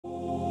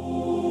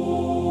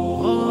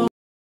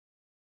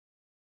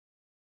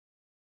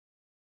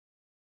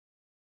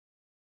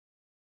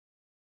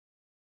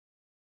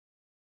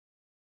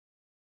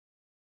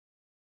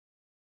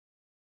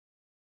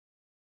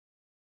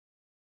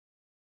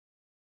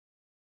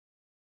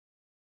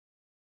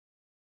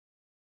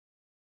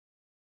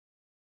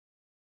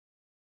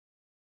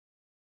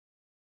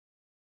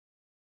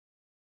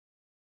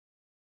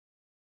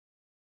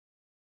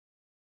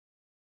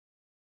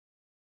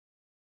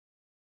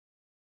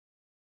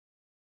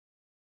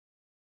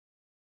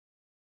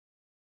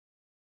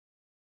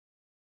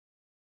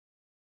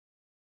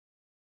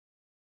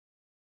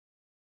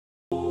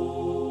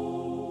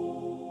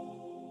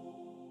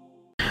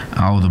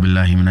أعوذ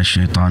بالله من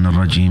الشيطان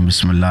الرجيم.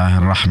 بسم الله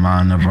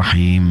الرحمن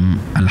الرحيم.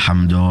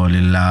 الحمد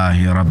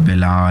لله رب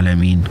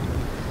العالمين،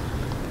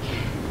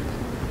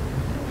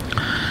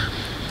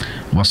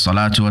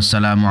 والصلاة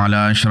والسلام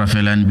على أشرف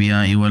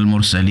الأنبياء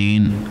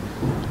والمرسلين،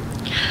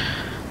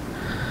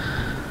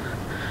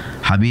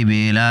 حبيب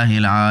إله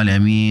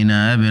العالمين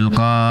أبي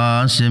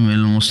القاسم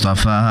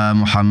المصطفى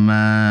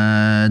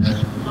محمد،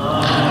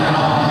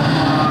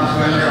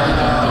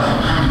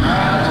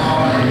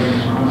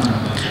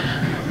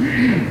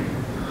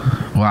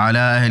 وعلى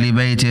أهل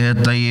بيته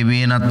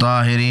الطيبين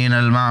الطاهرين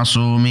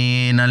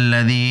المعصومين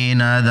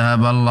الذين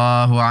أذهب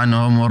الله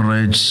عنهم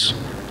الرجس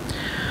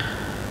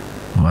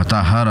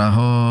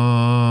وطهرهم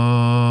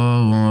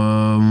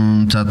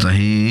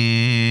تطهيرا.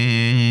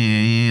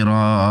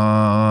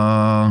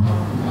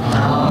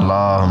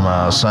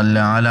 اللهم صل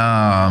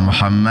على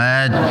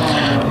محمد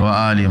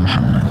وآل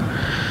محمد،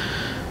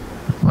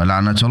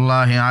 ولعنة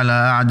الله على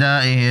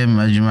أعدائهم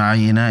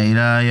أجمعين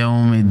إلى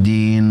يوم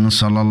الدين.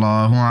 صلى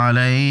الله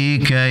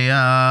عليك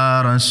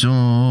يا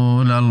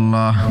رسول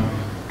الله،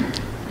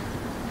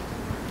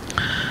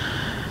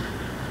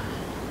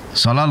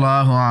 صلى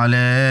الله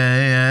عليك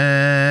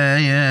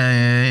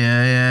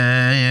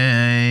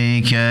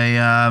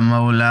يا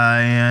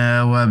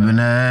مولاي وابن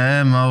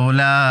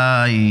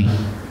مولاي،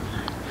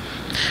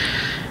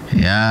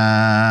 يا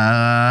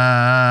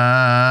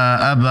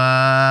أبا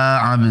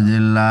عبد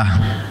الله،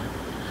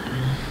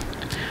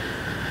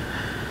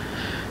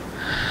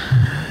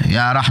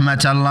 يا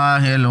رحمة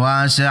الله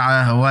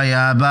الواسعة،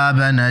 ويا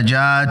باب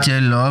نجاة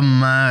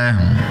الأمة،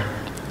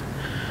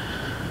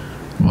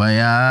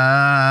 ويا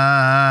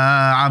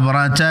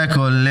عبرة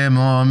كل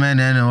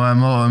مؤمن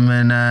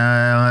ومؤمنة،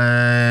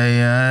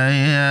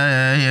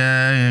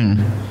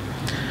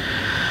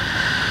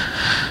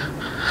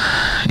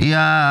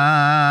 يا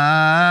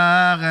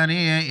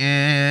غريب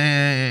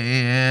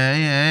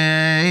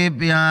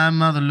يا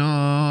مظلوم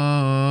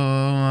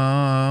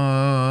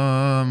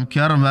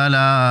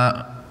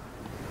كربلاء،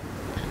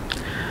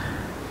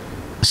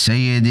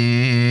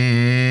 سيدي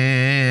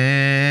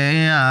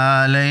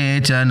يا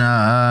ليتنا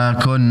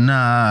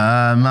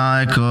كنا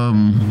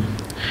معكم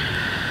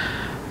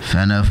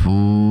فنفوز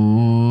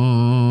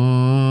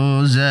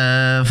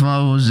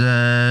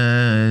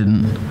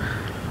فوزا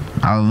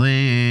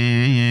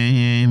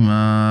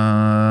عظيما.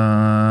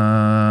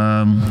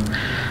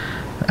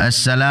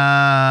 السلام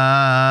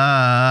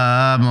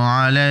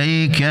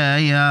عليك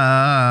يا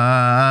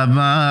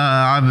أبا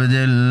عبد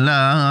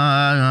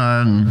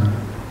الله،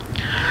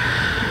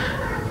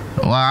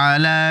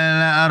 وعلى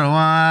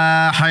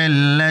الأرواح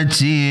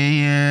التي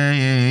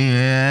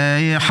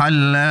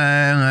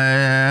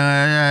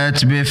حلت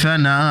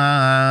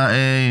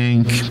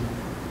بفنائك،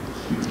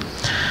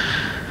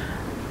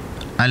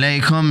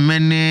 عليكم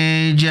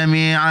مني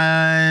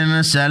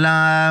جميعا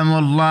سلام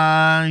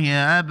الله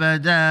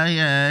أبدا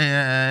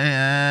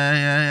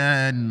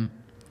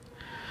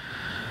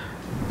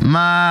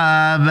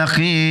ما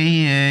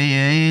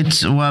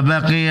بقيت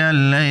وبقي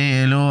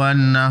الليل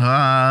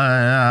والنهار،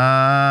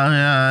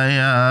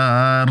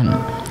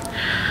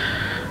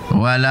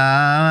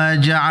 ولا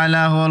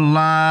جعله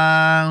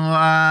الله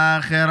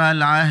آخر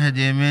العهد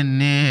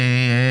مني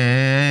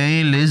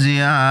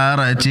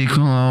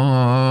لزيارتكم.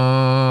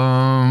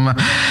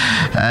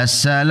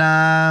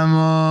 السلام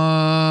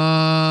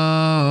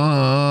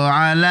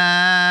على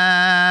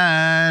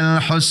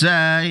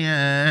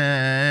الحسين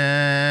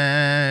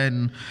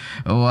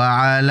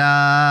وعلى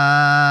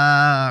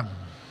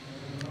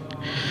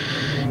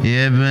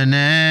ابن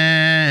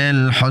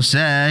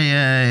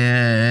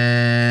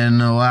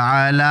الحسين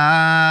وعلى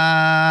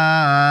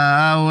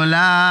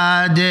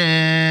أولاد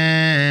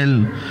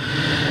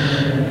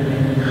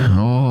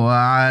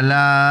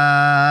وعلى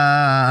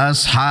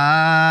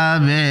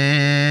أصحاب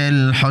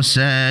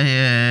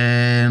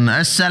الحسين.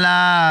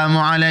 السلام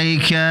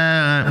عليك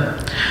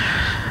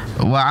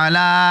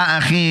وعلى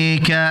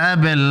أخيك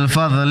أبي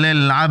الفضل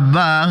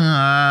العباس،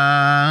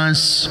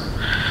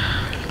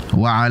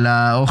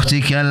 وعلى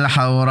أختك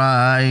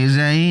الحوراء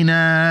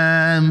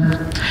زينب،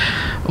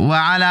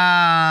 وعلى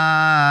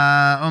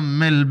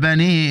أم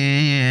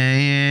البنين،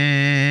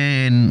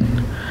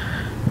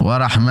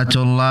 ورحمة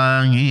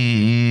الله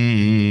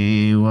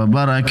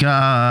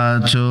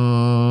وبركاته.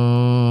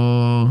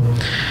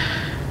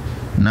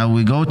 Now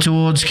we go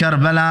towards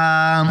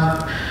Karbala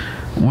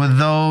with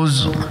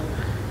those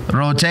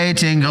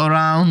rotating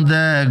around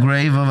the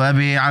grave of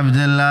Abi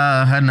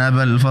Abdullah and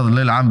Abu al-Fadl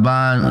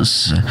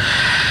al-Abbas.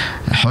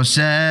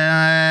 Hussein,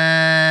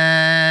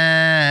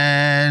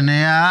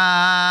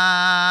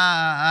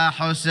 ya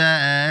Hussein,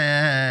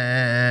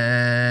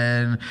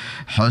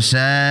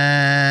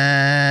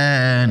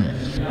 Hussein,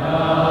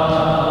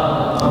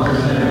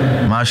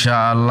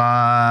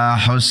 MashaAllah,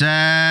 Hussein,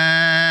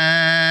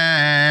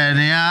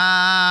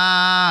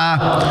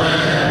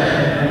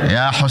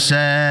 ya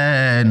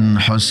Hussein,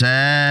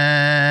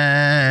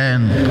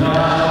 Hussein.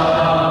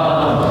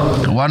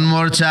 One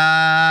more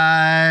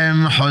time,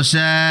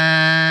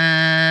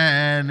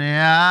 Hussein,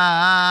 ya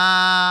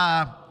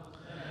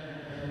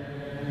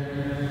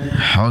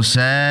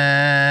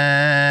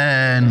Hussein.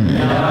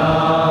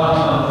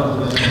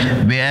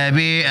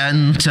 أبي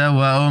أنت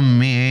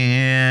وأمي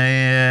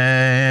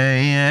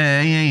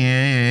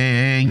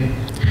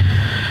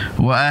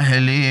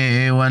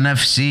وأهلي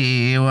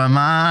ونفسي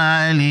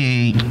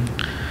ومالي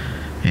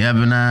يا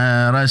ابن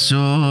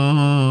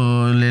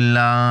رسول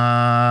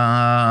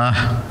الله.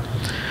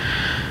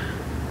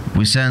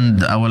 We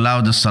send our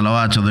loudest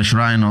salawat to the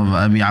shrine of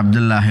Abi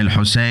Abdullah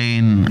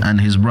Al-Hussein and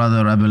his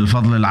brother Abu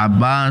Al-Fadl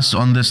Al-Abbas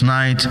on this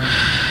night.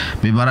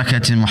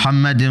 ببركة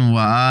محمد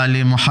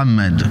وآل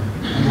محمد.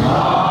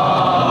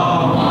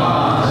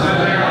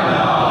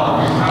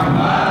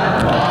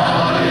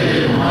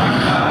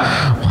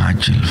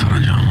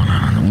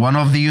 One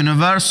of the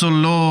universal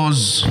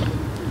laws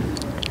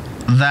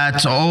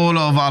that all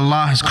of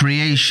Allah's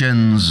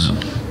creations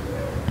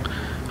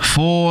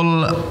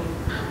fall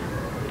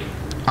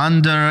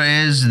under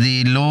is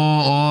the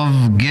law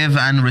of give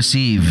and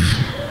receive.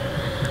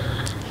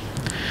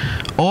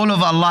 All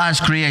of Allah's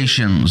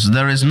creations,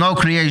 there is no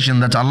creation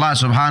that Allah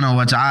subhanahu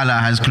wa ta'ala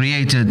has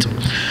created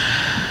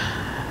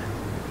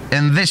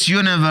in this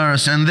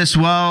universe, in this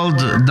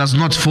world, does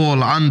not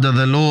fall under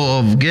the law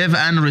of give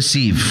and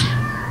receive.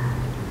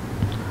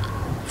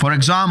 For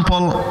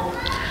example,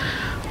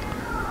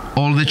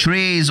 all the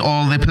trees,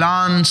 all the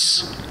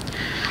plants,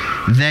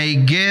 they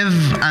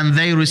give and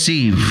they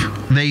receive.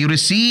 They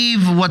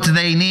receive what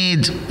they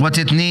need, what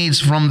it needs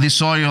from the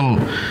soil,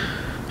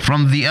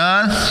 from the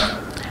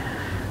earth,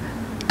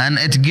 and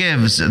it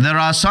gives. There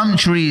are some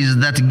trees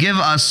that give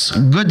us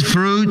good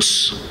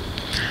fruits,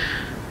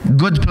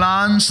 good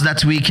plants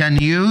that we can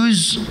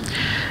use,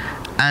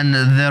 and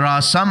there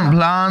are some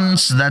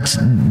plants that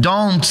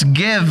don't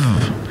give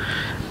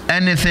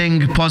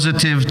anything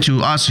positive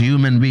to us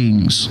human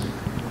beings.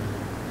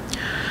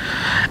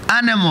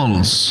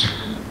 Animals.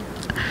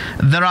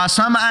 There are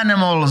some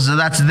animals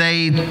that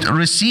they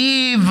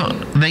receive,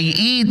 they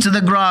eat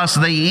the grass,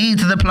 they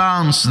eat the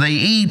plants, they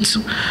eat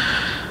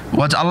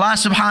what Allah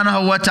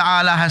subhanahu wa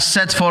ta'ala has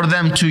set for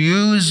them to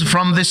use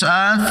from this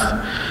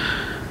earth.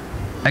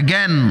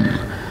 Again,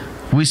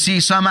 we see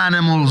some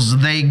animals,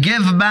 they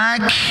give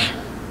back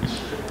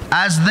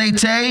as they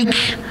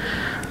take,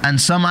 and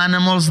some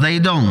animals they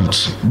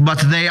don't, but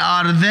they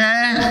are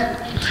there,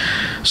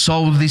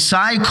 so the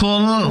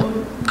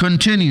cycle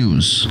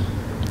continues.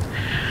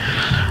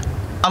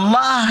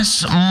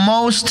 Allah's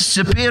most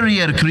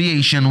superior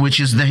creation, which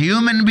is the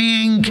human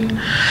being,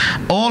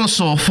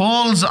 also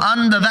falls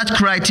under that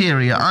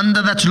criteria,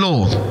 under that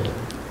law.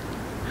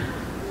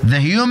 The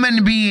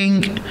human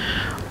being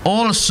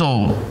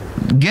also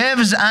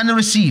gives and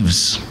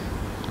receives,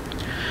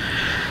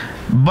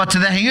 but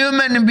the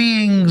human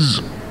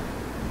beings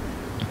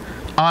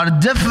are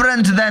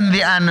different than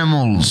the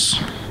animals.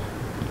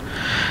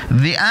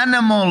 The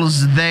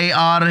animals, they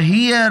are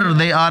here,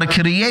 they are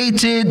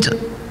created,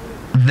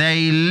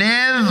 they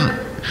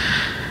live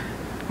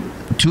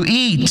to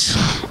eat.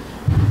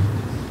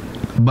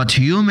 But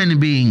human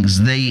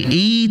beings, they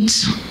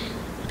eat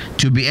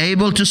to be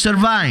able to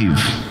survive.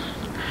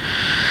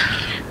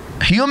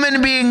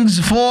 Human beings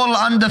fall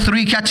under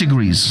three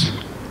categories.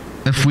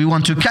 If we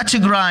want to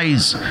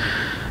categorize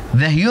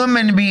the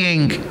human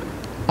being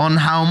on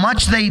how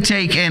much they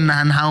take in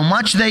and how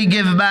much they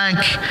give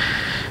back,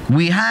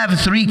 we have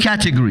three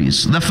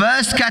categories. The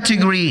first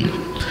category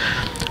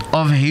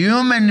of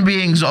human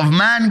beings, of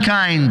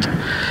mankind,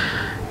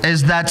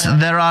 is that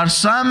there are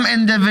some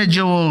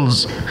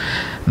individuals,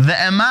 the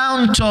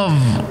amount of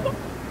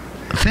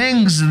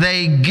things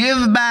they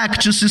give back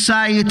to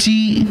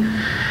society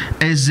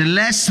is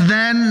less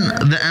than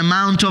the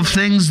amount of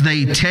things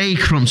they take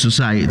from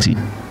society.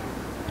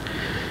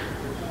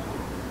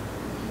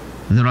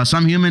 There are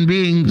some human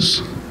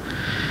beings,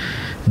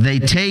 they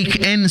take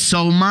in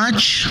so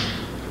much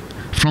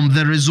from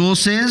the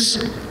resources,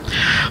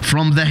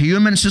 from the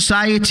human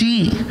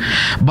society,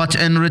 but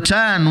in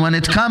return, when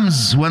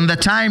the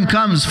time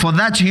comes for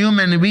that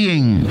human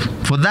being,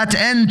 for that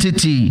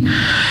entity,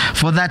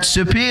 for that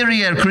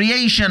superior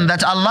creation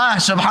that Allah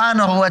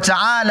subhanahu wa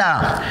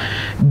ta'ala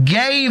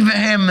gave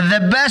him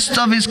the best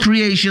of his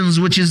creations,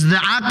 which is the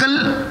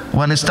aql,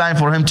 when it's time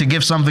for him to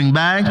give something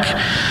back,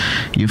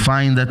 you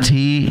find that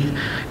he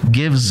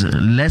gives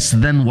less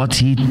than what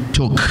he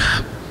took.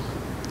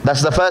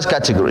 That's the first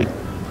category.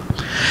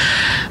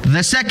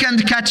 The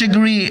second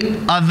category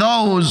are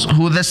those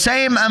who the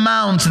same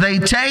amount they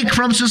take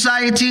from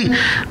society,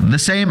 the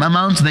same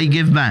amount they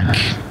give back.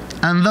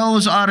 And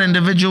those are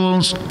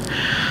individuals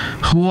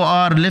who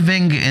are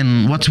living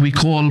in what we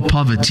call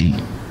poverty.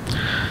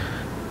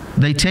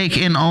 They take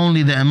in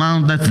only the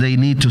amount that they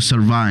need to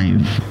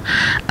survive,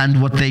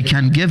 and what they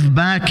can give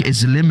back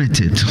is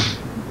limited.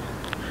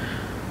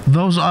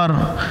 Those are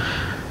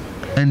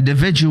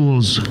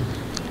individuals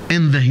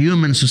in the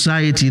human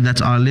society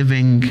that are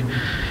living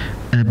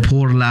a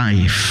poor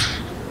life.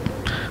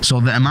 So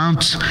the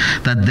amount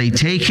that they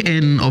take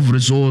in of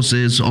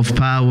resources, of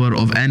power,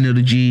 of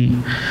energy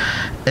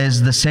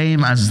is the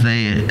same as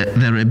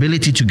their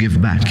ability to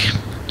give back.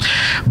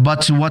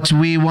 But what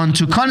we want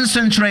to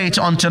concentrate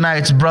on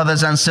tonight,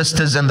 brothers and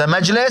sisters in the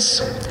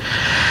majlis,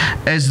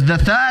 is the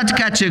third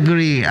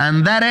category,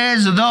 and that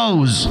is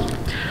those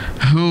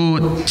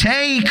who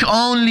take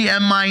only a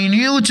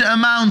minute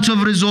amount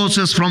of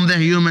resources from the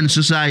human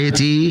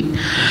society,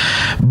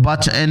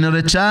 but in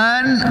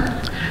return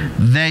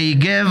they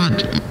give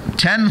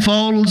 10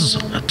 folds,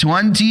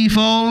 20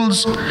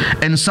 folds.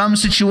 In some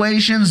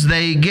situations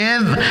they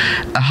give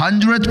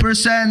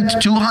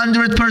 100%,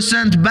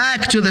 200%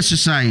 back to the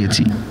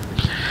society.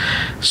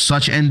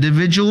 Such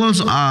individuals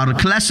are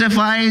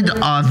classified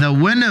as the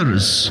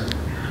winners,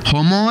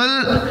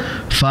 humul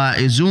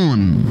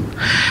faizun.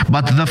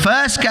 But the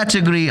first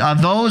category are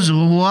those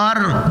who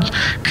are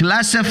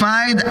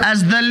classified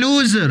as the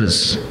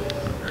losers,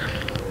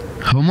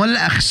 humul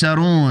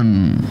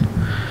akhsarun,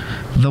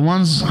 the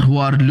ones who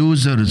are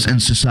losers in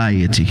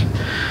society.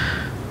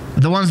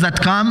 The ones that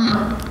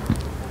come,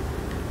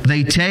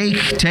 they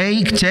take,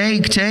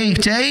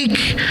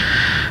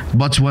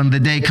 but when the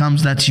day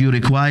comes that you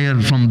require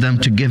from them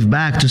to give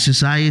back to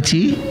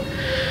society,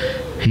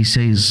 he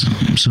says,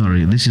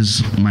 sorry, this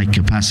is my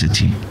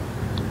capacity.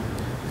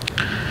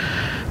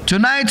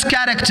 Tonight's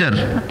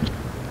character,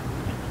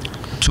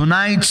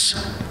 tonight's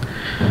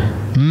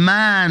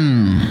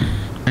man,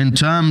 in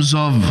terms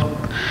of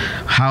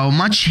how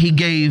much he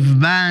gave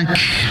back,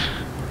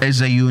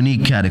 is a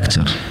unique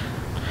character.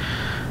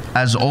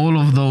 As all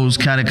of those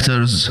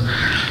characters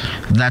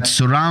that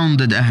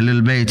surrounded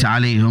Ahlul Bayt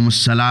alayhum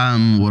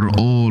as-salam were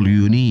all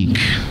unique.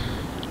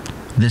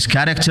 This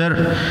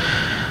character,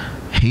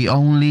 he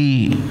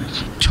only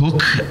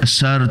took a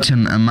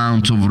certain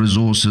amount of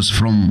resources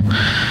from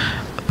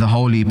the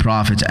Holy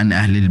Prophet and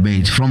Ahlul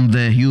Bayt, from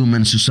the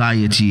human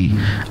society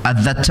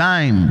at that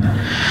time.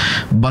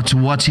 But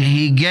what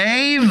he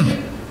gave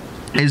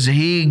is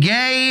he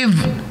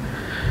gave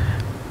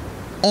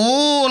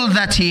all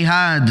that he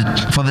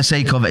had for the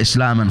sake of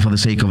Islam and for the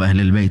sake of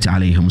Ahlul Bayt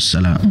alayhim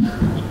as-salam.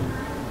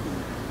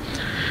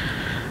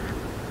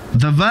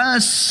 The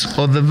verse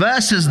or the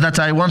verses that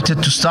I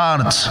wanted to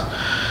start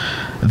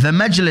the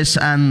majlis,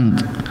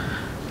 and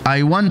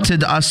I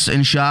wanted us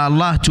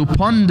inshallah to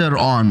ponder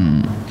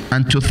on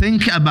and to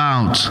think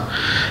about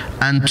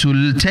and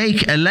to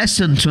take a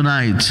lesson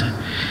tonight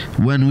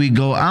when we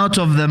go out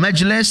of the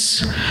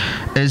majlis,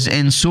 is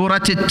in Surah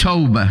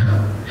At-Tawbah,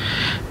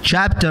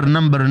 chapter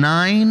number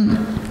 9,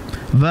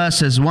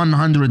 verses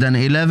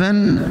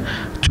 111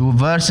 to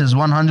verses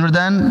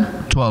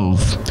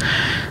 112.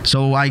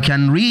 So I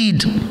can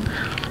read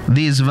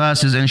these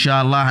verses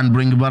inshallah and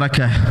bring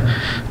barakah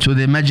to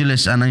the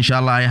majlis, and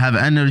inshallah I have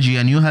energy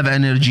and you have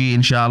energy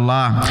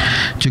inshallah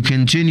to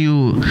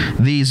continue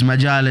these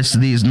majalis,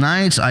 these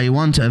nights. I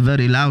want a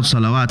very loud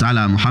salawat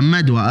ala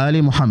Muhammad wa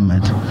ali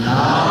Muhammad.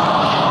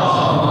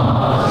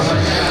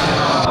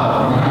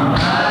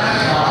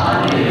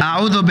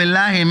 أعوذ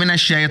بالله من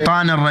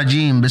الشيطان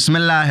الرجيم. بسم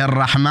الله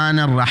الرحمن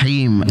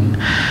الرحيم.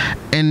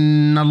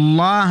 إن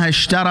الله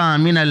اشترى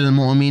من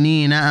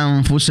المؤمنين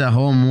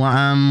أنفسهم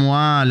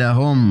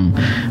وأموالهم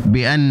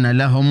بأن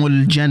لهم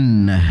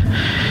الجنة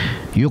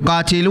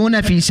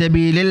يقاتلون في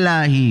سبيل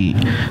الله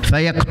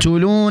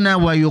فيقتلون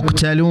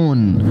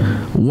ويقتلون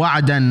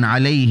وعدا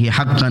عليه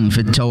حقا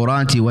في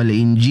التوراة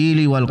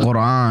والإنجيل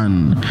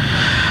والقرآن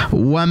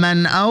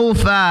ومن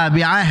أوفى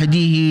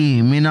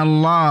بعهده من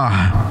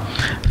الله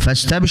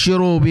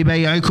فاستبشروا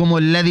ببيعكم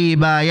الذي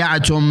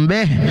بايعتم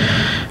به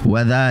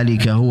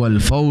وذلك هو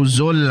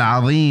الفوز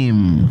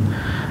العظيم.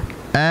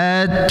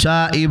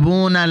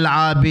 التائبون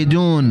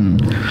العابدون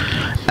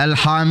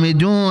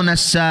الحامدون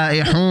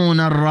السائحون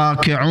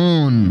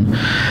الراكعون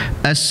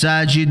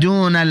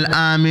الساجدون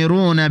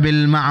الآمرون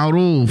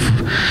بالمعروف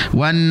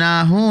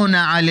والناهون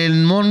عن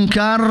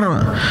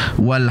المنكر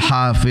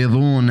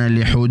والحافظون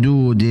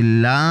لحدود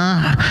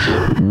الله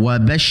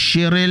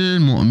وبشر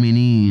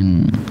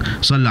المؤمنين.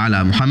 صلوا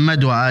على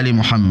محمد وآل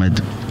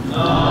محمد.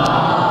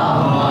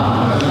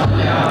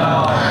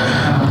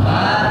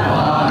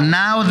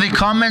 Now the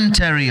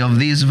commentary of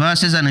these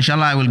verses, and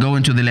inshallah I will go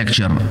into the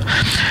lecture.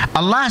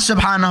 Allah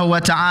subhanahu wa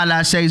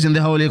ta'ala says in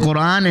the Holy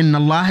Quran, إِنَّ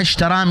اللَّهَ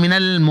اشْتَرَى مِنَ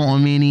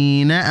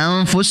الْمُؤْمِنِينَ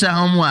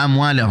أَنفُسَهُمْ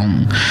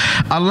وَأَمْوَالَهُم.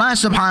 Allah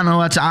subhanahu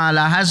wa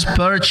ta'ala has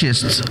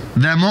purchased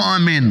the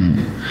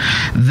mu'min,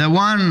 the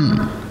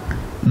one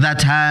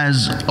that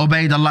has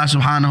obeyed Allah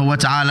subhanahu wa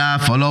ta'ala,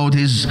 followed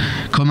his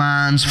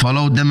commands,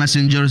 followed the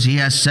messengers he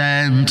has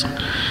sent,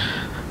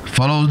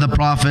 followed the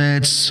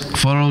prophets,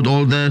 followed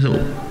all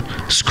the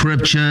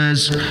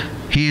scriptures.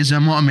 He is a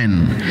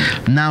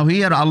mu'min. Now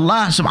here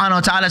Allah subhanahu wa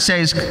ta'ala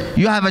says,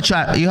 you have a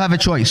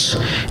choice,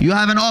 you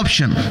have an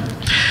option,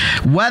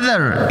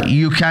 whether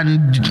you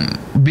can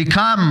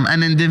become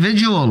an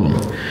individual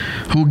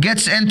who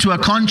gets into a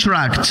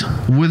contract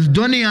with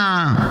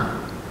dunya,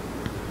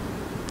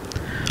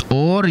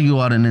 or you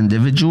are an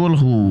individual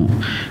who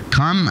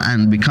come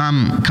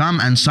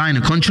and sign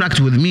a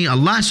contract with me,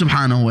 Allah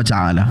subhanahu wa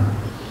ta'ala.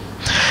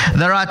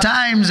 There are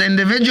times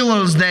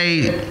individuals,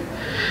 they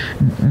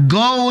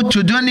go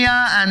to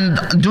dunya and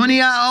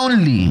dunya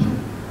only.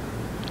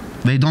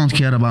 They don't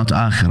care about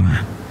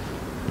akhirah.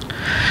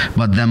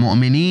 But the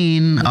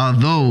mu'mineen are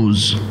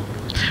those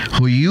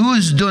who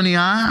use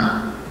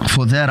dunya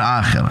for their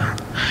akhirah.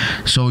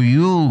 So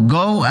you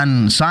go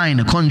and sign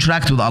a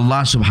contract with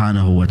Allah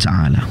subhanahu wa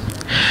ta'ala.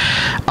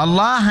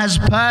 Allah has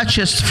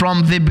purchased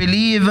from the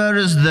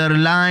believers their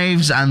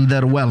lives and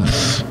their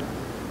wealth.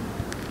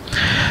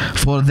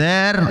 For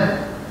their,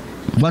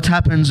 what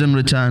happens in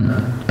return?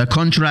 A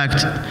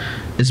contract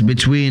is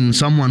between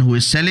someone who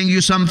is selling you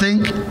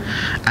something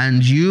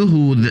and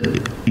you,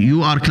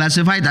 you are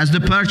classified as the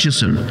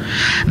purchaser.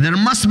 There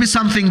must be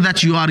something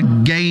that you are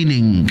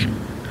gaining,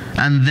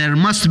 and there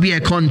must be a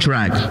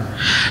contract.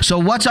 So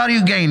what are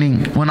you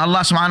gaining when Allah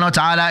subhanahu wa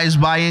ta'ala is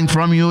buying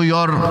from you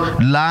your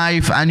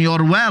life and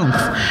your wealth?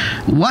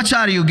 What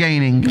are you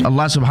gaining?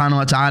 Allah subhanahu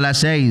wa ta'ala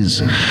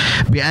says,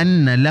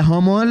 بِأَنَّ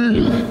لَهُمُ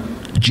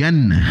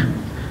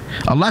الْجَنَّةِ.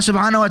 Allah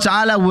subhanahu wa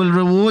ta'ala will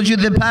reward you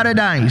the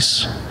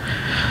paradise.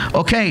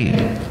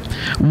 Okay,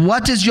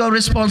 what is your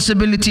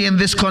responsibility in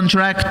this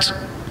contract?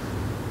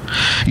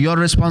 Your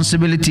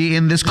responsibility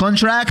in this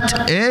contract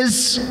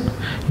is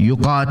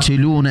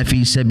يُقَاتِلُونَ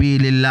فِي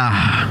سَبِيلِ اللَّهِ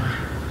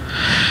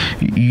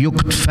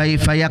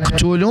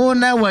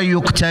فَيَقْتُلُونَ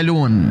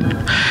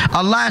وَيُقْتَلُونَ.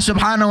 Allah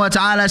subhanahu wa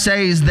ta'ala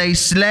says they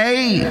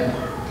slay,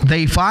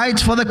 they fight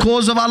for the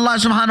cause of Allah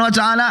subhanahu wa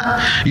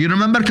ta'ala. You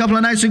remember a couple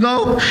of nights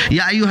ago?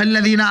 يَا أَيُّهَا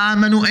الَّذِينَ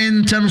آمَنُوا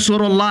إِن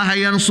تَنصُرُوا اللَّهَ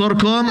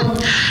يَنصُرْكُمْ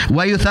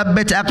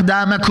وَيُثَبِّتْ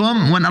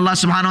أَقْدَامَكُمْ. When Allah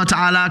subhanahu wa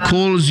ta'ala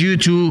calls you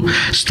to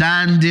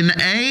stand in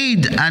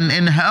aid and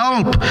in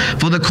help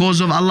for the cause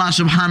of Allah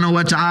subhanahu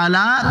wa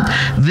ta'ala,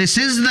 this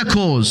is the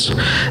cause.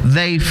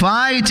 They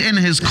fight in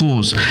His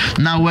cause.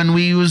 Now when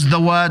we use the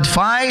word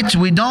fight,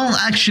 we don't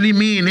actually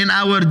mean in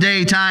our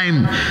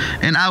daytime,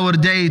 in our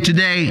day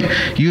today,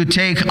 you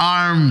take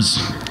arms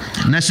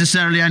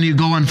necessarily and you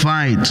go and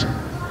fight.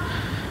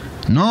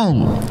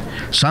 No,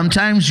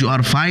 sometimes you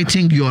are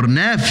fighting your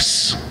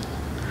nafs,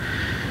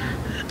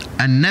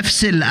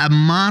 النفس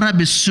الأمارة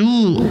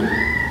بالسوء.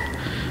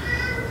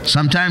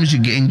 Sometimes you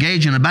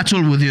engage in a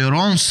battle with your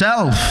own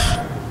self.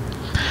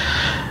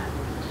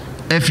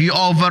 If you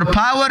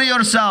overpower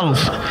yourself,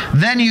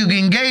 then you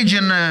engage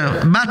in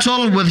a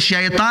battle with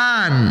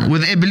shaitan,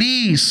 with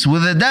iblis,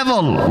 with the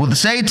devil, with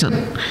Satan.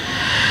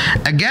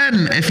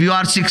 Again, if you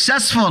are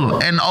successful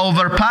in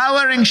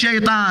overpowering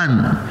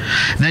shaitan,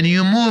 then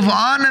you move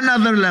on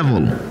another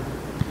level.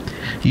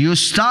 You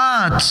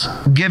start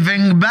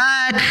giving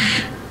back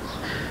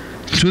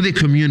to the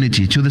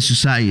community, to the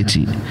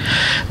society.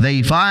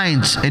 They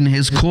fight in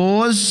His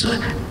cause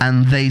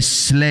and they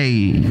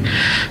slay.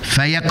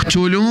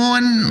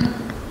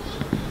 فَيَقْتُلُونَ.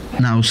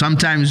 Now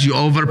sometimes you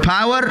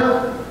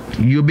overpower,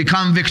 you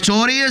become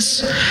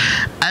victorious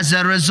as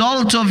a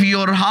result of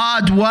your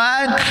hard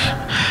work,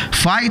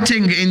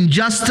 fighting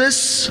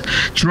injustice,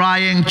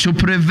 trying to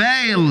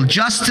prevail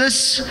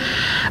justice.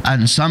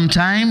 And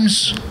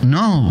sometimes,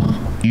 no,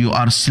 you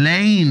are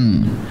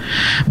slain.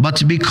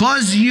 But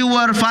because you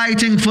were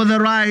fighting for the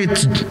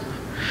right,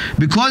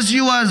 because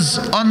you was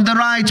on the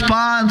right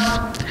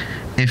path,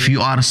 if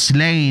you are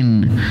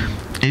slain,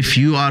 if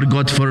you are,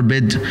 God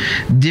forbid,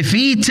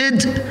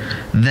 defeated,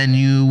 then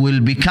you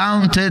will be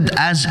counted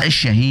as a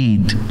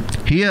shaheed.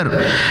 Here,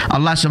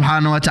 Allah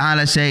subhanahu wa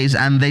ta'ala says,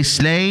 and they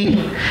slay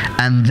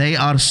and they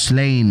are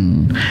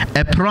slain.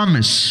 A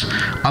promise.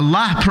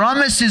 Allah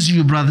promises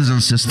you, brothers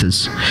and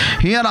sisters.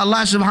 Here,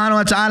 Allah subhanahu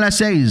wa ta'ala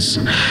says,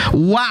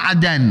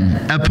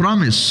 wa'dan, a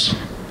promise.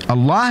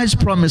 Allah is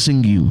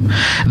promising you.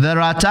 There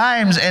are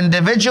times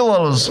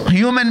individuals,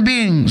 human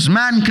beings,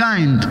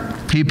 mankind,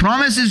 He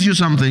promises you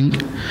something.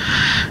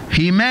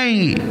 He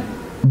may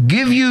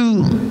give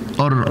you,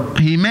 or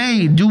He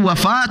may do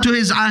wafa to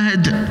His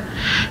ahd.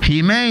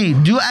 He may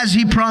do as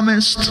He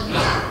promised,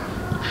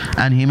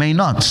 and He may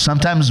not.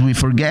 Sometimes we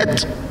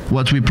forget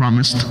what we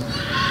promised.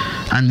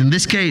 And in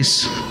this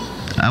case,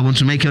 I want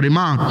to make a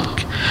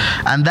remark,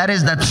 and that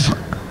is that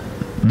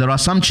there are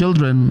some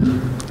children,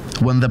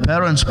 when the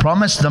parents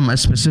promise them a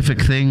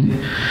specific thing,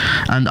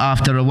 and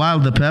after a while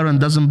the parent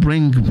doesn't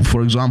bring,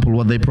 for example,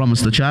 what they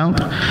promised the child,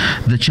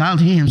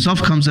 he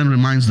himself comes and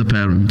reminds the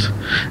parent,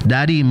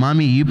 Daddy,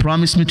 Mommy, you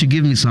promised me to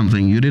give me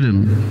something, you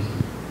didn't.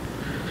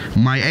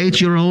 My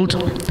 8-year-old,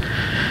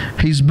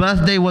 his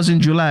birthday was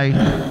in July.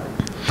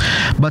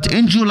 But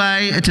in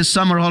July, it is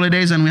summer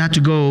holidays and we had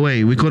to go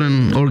away. We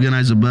couldn't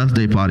organize a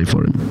birthday party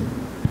for him.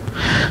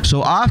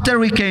 So after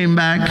we came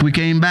back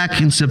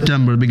in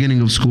September,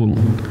 beginning of school.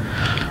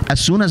 As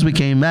soon as we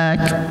came back,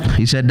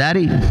 he said,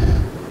 Daddy,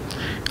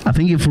 I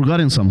think you've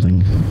forgotten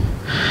something.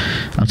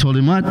 I told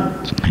him, what?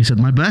 He said,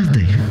 my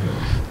birthday.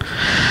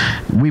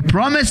 We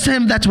promised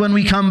him that when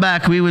we come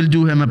back, we will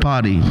do him a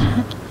party.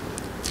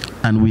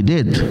 And we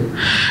did.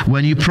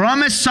 When you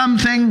promise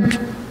something,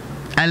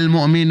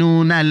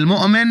 al-mu'minun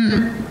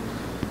al-mu'min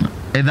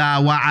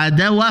idha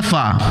wa'ada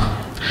wafa.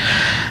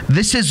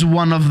 This is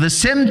one of the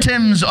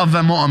symptoms of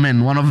a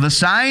mu'min, one of the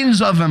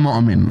signs of a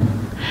mu'min.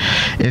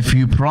 If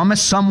you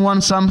promise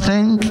someone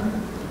something,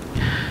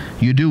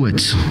 you do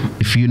it.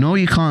 If you know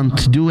you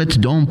can't do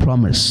it, don't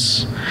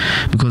promise,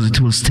 because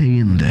it will stay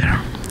in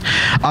there.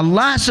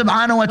 Allah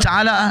subhanahu wa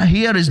ta'ala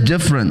here is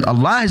different.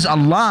 Allah is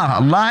Allah.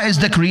 Allah is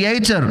the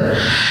creator.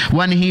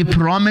 When He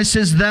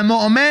promises the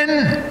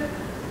mu'min,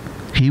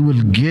 He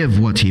will give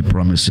what He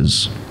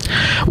promises.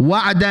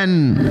 وعدا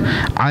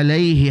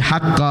عليه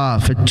حقا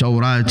في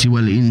التوراة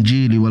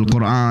والإنجيل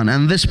والقرآن.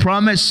 And this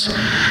promise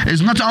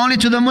is not only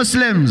to the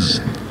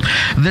Muslims.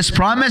 This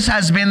promise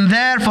has been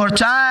there for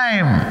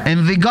time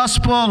in the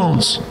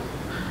Gospels,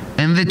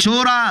 in the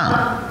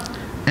Torah,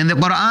 in the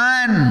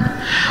Quran.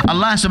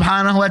 Allah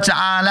subhanahu wa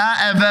ta'ala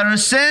ever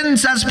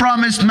since has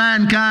promised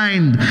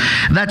mankind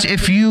that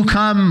if you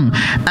come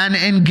and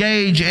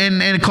engage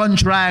in a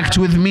contract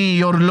with me,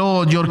 your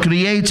Lord, your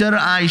Creator,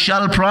 I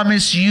shall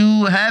promise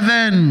you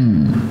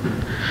heaven.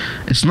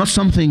 It's not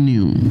something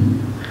new,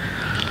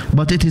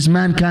 but it is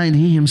mankind,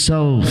 he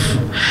himself.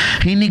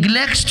 He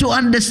neglects to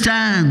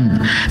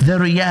understand the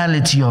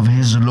reality of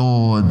his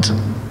Lord.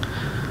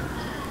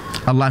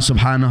 Allah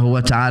subhanahu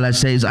wa ta'ala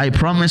says, I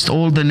promised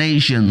all the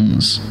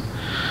nations.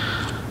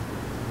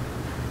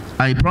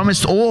 I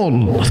promised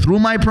all through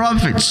my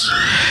prophets.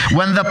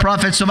 When the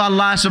prophets of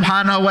Allah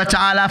subhanahu wa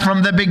ta'ala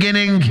from the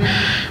beginning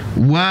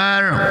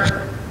were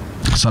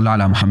Sallallahu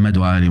ala Muhammad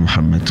wa ali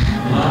Muhammad.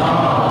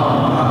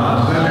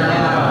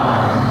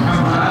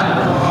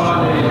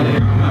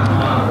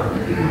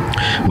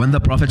 When the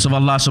prophets of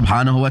Allah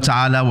subhanahu wa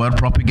ta'ala were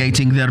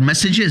propagating their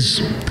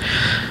messages,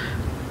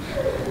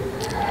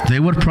 they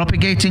were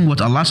propagating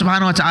what Allah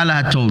subhanahu wa ta'ala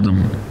had told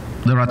them.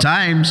 There are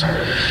times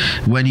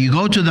when you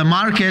go to the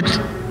market,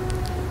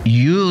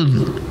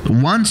 you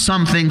want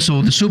something,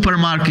 so the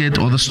supermarket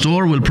or the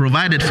store will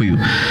provide it for you.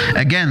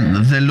 Again,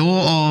 the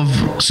law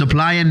of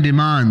supply and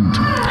demand.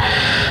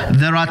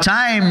 There are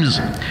times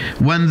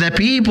when the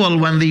people,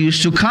 when they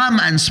used to come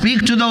and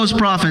speak to those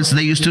prophets,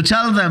 they used to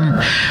tell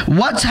them,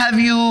 what have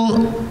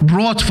you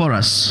brought for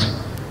us?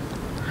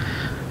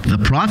 The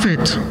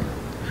prophet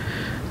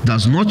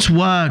does not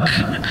work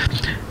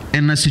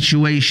in a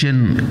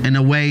situation in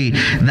a way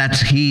that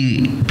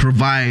he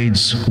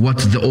provides what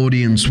the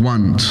audience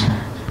want.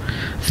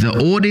 The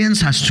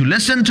audience has to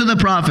listen to the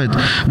prophet,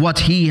 what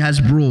he has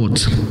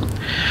brought.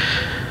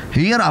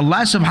 Here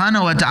Allah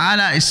subhanahu wa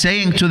ta'ala is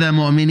saying to the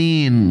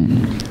mu'mineen,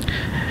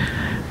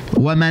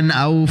 وَمَنْ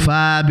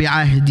أَوْفَى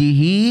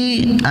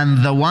بِعَهْدِهِ,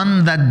 and the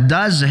one that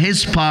does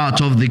his part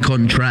of the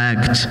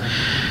contract,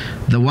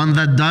 the one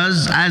that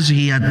does as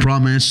he had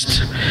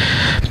promised.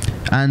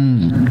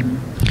 And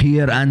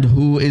here, and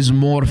who is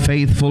more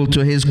faithful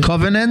to his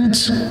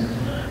covenant,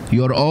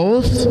 your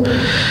oath,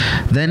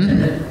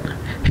 then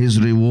his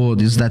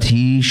reward is that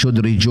he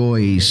should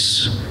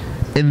rejoice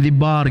in the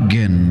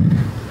bargain.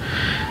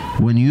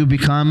 When you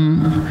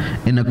become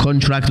in a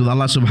contract with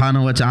Allah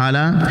subhanahu wa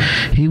ta'ala,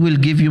 He will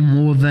give you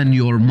more than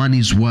your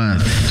money's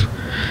worth,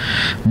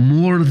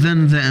 more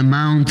than the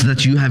amount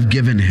that you have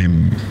given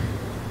Him.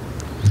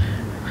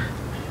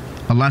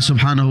 Allah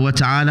subhanahu wa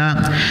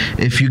ta'ala,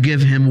 if you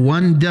give Him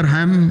 1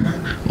 dirham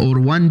or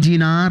 1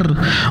 dinar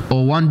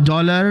or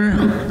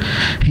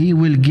 $1, He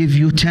will give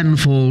you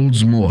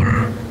 10-folds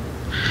more.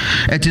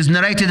 It is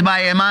narrated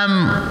by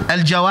Imam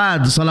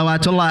Al-Jawad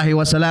salawatullahi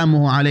wa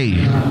salamuhu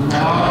alayhi,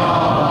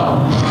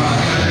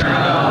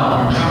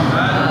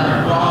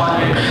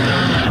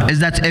 is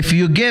that if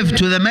you give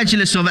to the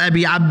majlis of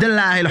Abi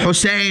Abdullah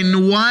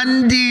Al-Hussein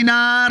 1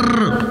 dinar,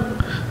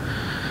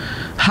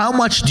 how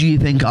much do you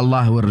think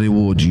Allah will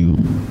reward you?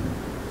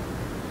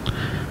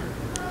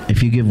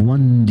 If you give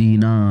 1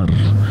 dinar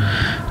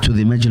to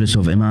the majlis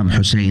of Imam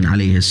Hussein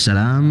alayhi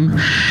salam,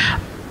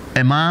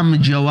 Imam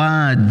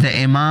Jawad, the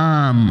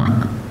Imam,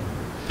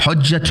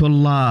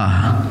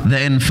 Hujjatullah,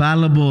 the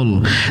infallible,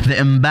 the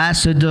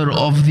ambassador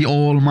of the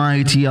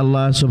Almighty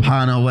Allah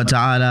subhanahu wa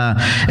ta'ala,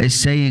 is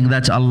saying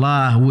that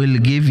Allah will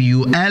give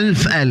you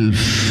alf.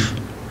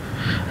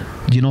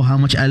 Do you know how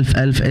much alf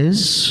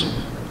is?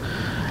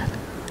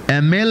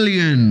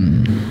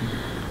 1,000,000.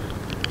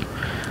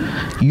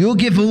 You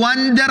give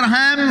 1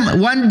 dirham,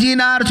 1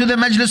 dinar to the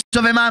majlis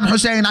of Imam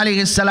Hussein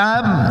alayhi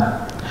salam,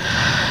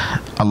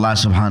 Allah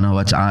subhanahu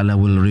wa ta'ala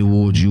will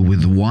reward you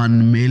with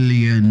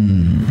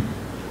 1,000,000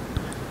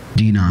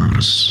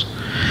 dinars.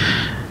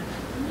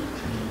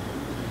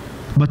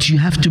 But you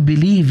have to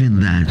believe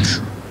in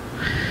that.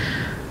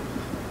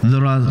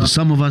 There are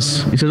some of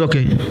us, he says,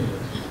 okay,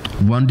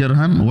 1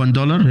 dirham,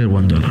 $1, here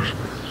 $1.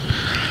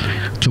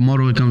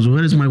 Tomorrow he comes,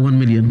 where is my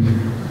 1,000,000?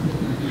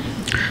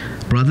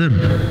 Brother,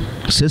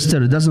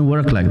 sister, it doesn't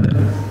work like that.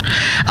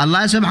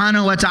 Allah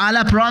subhanahu wa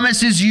ta'ala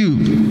promises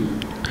you,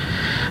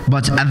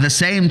 but at the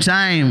same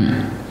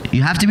time,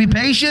 you have to be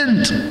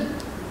patient.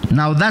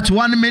 Now that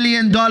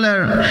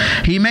 $1,000,000,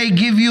 He may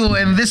give you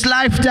in this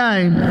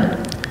lifetime,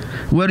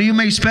 where you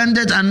may spend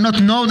it and not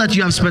know that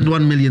you have spent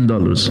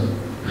 $1,000,000.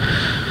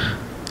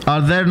 Are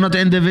there not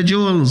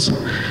individuals?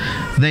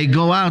 They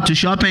go out to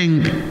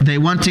shopping, they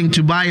wanting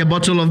to buy a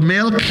bottle of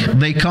milk,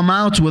 they come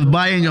out with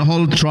buying a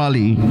whole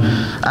trolley,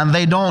 and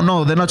they don't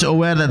know, they're not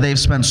aware that they've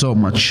spent so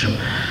much.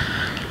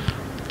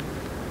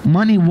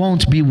 Money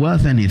won't be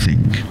worth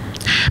anything.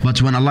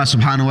 But when Allah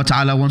subhanahu wa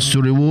ta'ala wants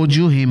to reward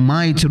you, He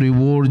might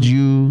reward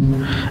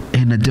you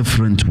in a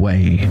different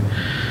way.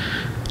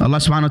 Allah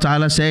subhanahu wa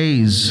ta'ala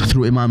says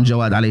through Imam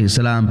Jawad alayhi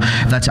salam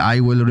that I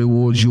will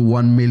reward you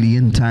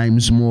 1,000,000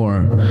 times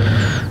more.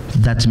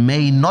 That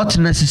may not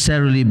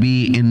necessarily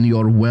be in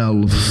your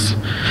wealth.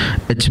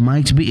 It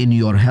might be in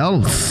your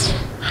health.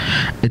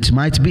 It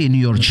might be in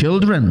your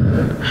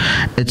children.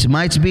 It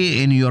might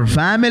be in your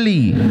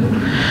family.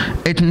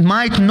 It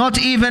might not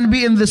even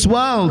be in this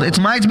world. It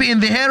might be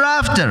in the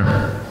hereafter.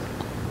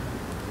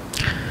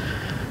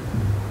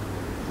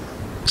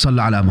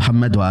 صلوا على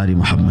محمد وآل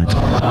محمد.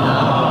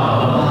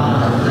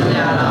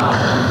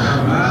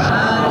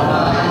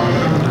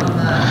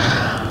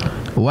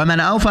 ومن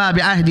أوفى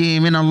بعهده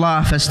من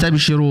الله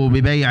فاستبشروا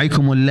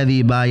ببيعكم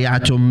الذي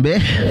بايعتم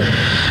به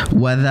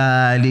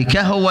وذلك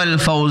هو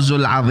الفوز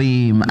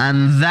العظيم.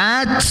 And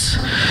that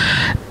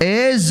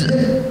is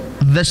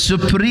the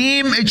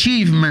supreme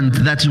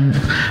achievement, that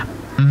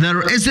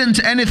there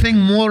isn't anything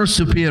more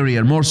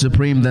superior, more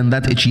supreme than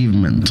that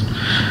achievement.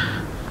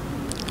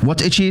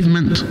 What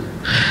achievement?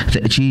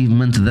 The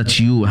achievement that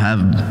you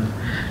have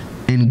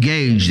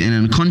engaged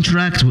in a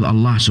contract with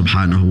Allah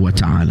subhanahu wa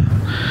ta'ala.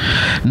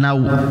 Now,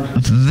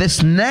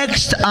 this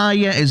next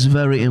ayah is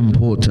very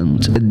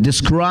important. It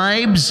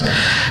describes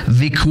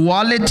the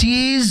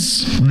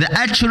qualities, the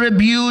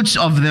attributes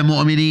of the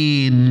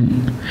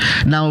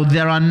mu'mineen. Now,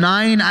 there are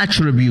 9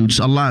 attributes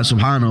Allah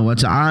subhanahu wa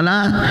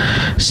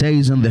ta'ala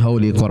says in the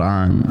Holy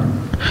Quran.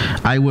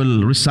 I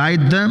will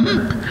recite them,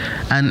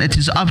 and it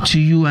is up to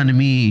you and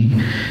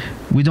me.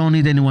 We don't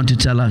need anyone to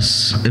tell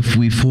us if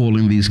we fall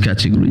in these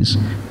categories.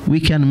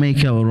 We can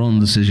make our own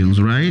decisions,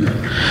 right?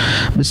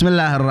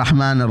 Bismillah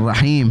ar-Rahman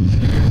ar-Rahim.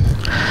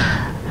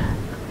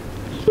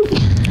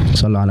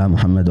 Sallu ala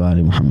Muhammad wa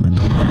ali Muhammad.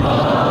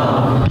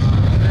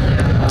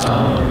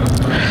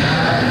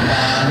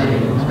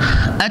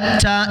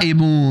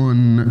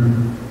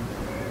 At-Ta'ibun.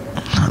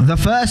 The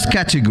first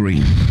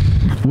category,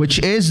 which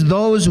is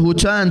those who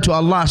turn to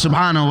Allah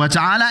subhanahu wa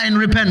ta'ala in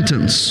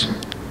repentance.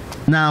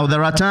 Now,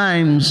 there are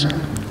times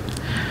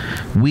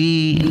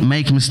we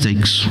make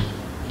mistakes.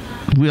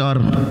 We are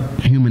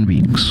human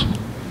beings.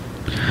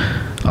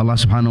 Allah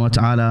subhanahu wa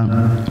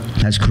ta'ala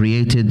has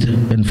created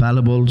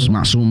infallibles,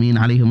 ma'soomeen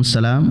alayhim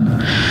salam,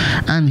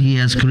 and He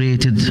has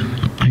created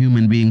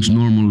human beings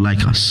normal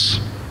like us.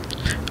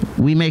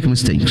 We make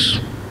mistakes.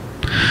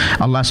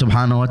 Allah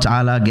subhanahu wa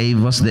ta'ala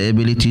gave us the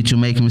ability to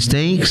make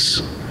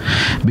mistakes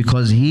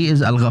because He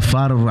is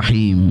Al-Ghaffar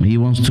Ar-Rahim. He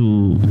wants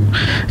to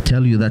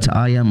tell you that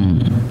I am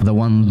the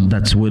one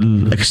that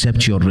will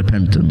accept your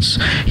repentance.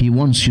 He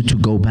wants you to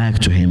go back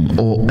to Him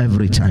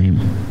every time.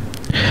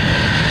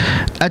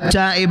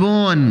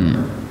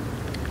 At-Ta'ibun.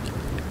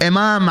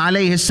 Imam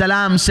alayhi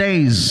salam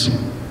says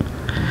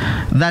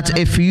that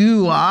if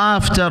you,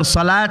 after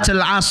Salat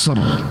al-Asr,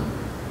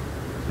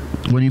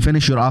 when you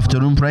finish your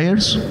afternoon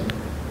prayers,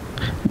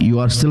 you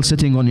are still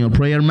sitting on your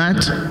prayer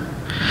mat,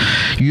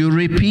 you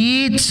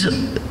repeat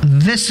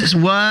this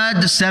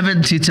word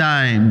 70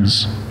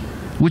 times.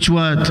 Which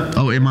word,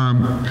 oh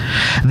Imam?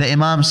 The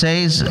Imam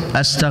says,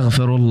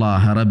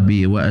 Astaghfirullah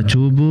Rabbi wa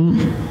atubu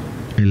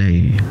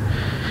ilayh.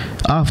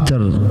 After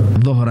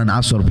Dhuhr and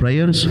Asr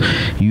prayers,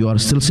 you are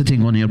still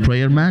sitting on your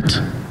prayer mat.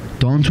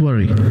 Don't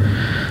worry.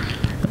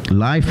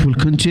 Life will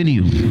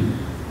continue.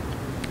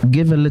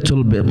 Give a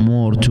little bit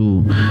more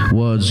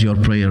towards your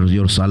prayers,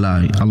 your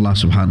salah, Allah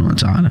subhanahu wa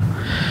ta'ala.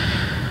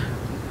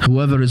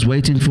 Whoever is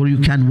waiting for you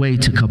can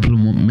wait a couple of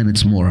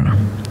minutes more.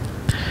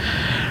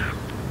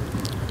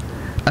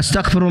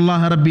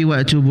 Astaghfirullah Rabbi wa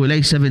atubu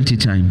ilayh 70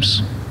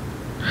 times.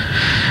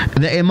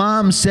 The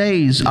Imam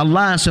says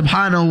Allah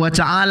subhanahu wa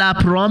ta'ala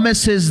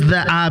promises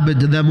the abd,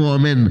 the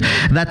mu'min,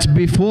 that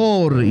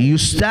before you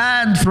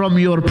stand from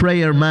your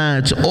prayer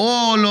mat,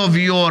 all of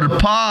your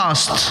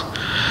past,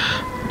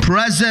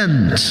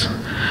 present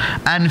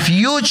and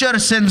future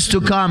sins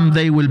to come,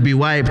 they will be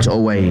wiped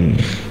away.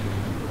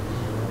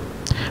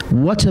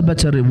 What a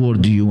better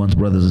reward do you want,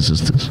 brothers and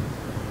sisters?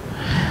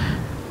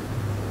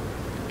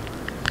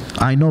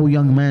 I know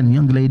young men,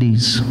 young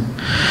ladies,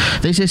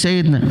 they say,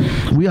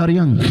 Sayyidina, we are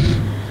young,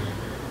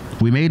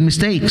 we made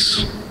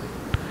mistakes.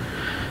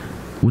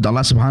 Would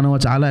Allah subhanahu wa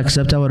ta'ala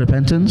accept our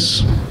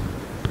repentance?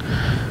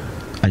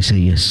 I say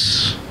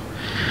yes.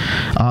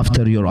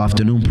 After your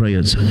afternoon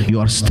prayers, you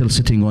are still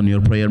sitting on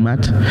your prayer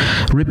mat,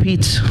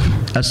 repeat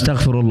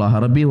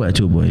Astaghfirullah Rabbi wa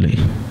atubu ilayh.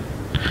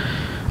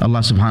 Allah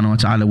subhanahu wa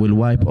ta'ala will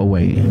wipe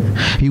away.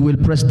 He will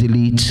press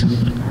delete.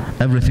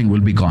 Everything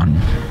will be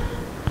gone.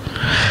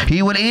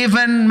 He will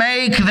even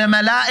make the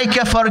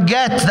malaika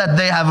forget that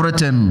they have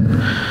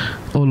written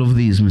all of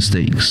these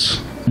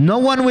mistakes. No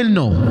one will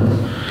know.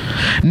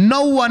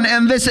 No one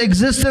in this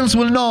existence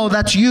will know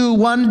that you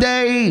one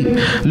day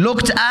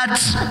looked at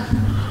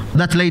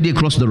that lady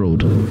across the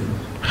road.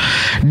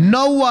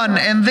 No one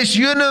in this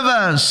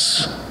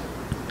universe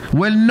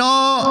will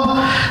know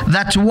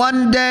that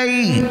one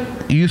day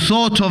you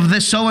thought of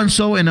this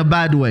so-and-so in a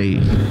bad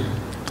way.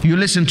 You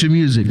listened to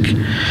music.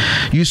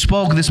 You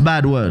spoke this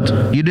bad word.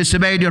 You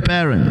disobeyed your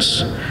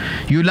parents.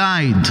 You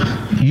lied.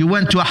 You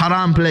went to a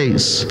haram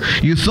place.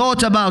 You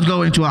thought about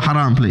going to a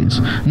haram place.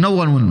 No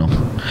one will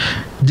know.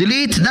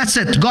 Delete, that's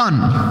it,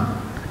 gone.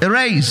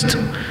 Erased.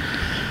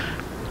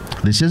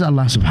 This is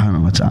Allah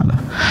subhanahu wa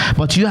ta'ala.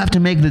 But you have to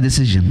make the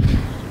decision.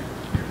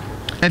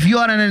 If you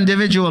are an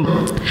individual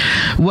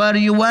where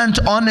you weren't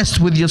honest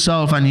with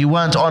yourself and you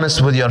weren't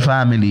honest with your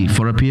family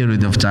for a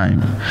period of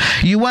time,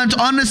 you weren't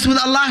honest with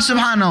Allah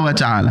subhanahu wa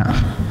ta'ala.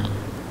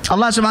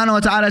 Allah subhanahu wa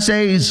ta'ala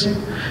says,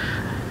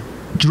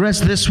 dress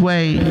this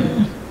way.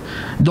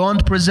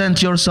 Don't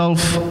present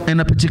yourself in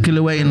a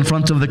particular way in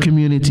front of the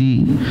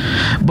community.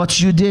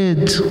 But you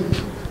did.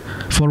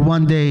 For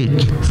one day,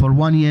 for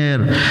 1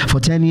 year, for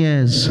 10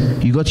 years,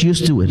 you got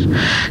used to it.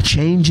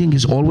 Changing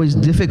is always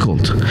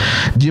difficult.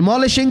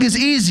 Demolishing is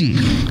easy.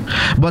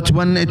 But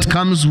when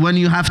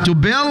you have to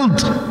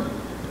build,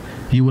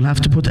 you will have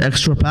to put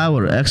extra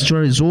power, extra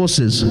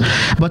resources.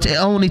 But it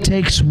only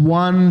takes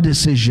one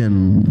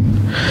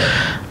decision.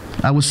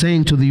 I was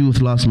saying to the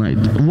youth last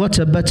night, what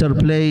a better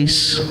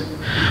place,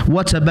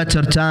 what a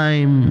better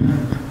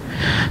time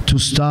to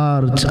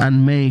start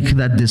and make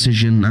that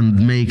decision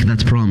and make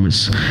that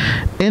promise.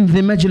 In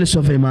the majlis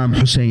of Imam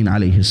Hussein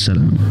alayhi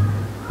salam.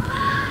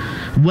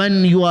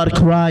 When you are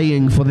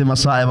crying for the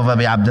masa'ib of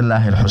Abi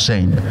Abdullah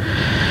al-Hussein,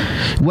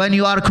 when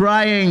you are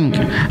crying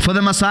for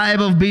the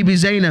masa'ib of Bibi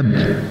Zainab,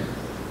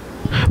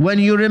 when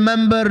you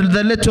remember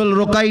the little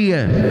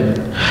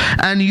Ruqayya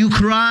and you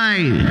cry,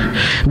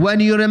 when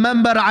you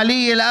remember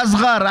Ali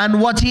al-Asghar and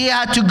what he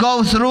had to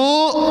go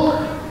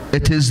through,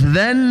 it is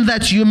then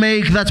that you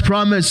make that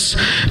promise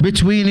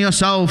between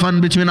yourself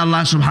and between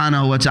Allah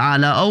subhanahu wa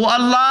ta'ala. Oh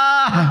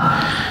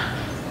Allah,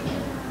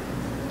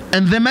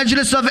 in the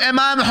majlis of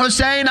Imam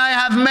Hussein, I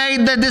have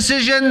made the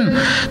decision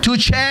to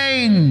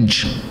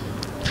change.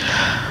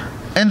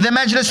 In the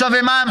majlis of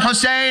Imam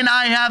Hussein,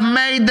 I have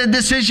made the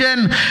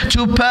decision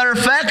to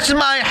perfect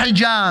my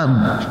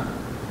hijab.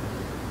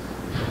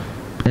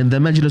 In the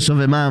majlis of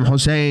Imam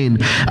Hussein,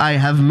 I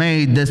have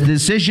made this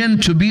decision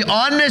to be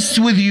honest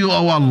with you,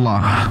 O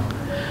Allah.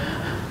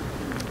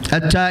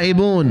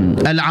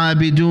 At-Ta'ibun,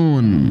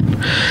 Al-Abidun,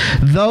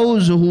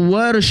 those who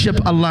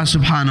worship Allah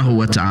subhanahu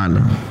wa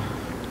ta'ala.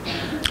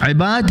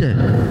 Ibadah.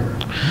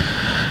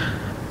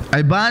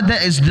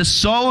 Ibadah is the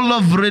soul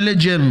of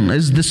religion,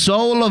 is the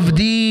soul of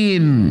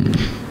deen.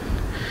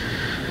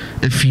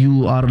 If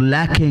you are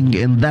lacking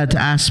in that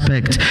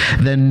aspect,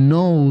 then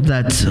know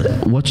that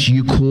what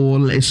you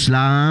call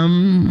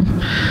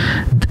Islam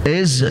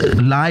is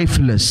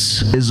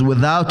lifeless, is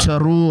without a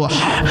ruh,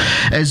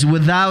 is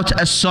without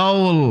a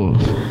soul.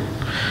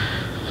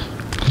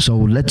 So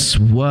let's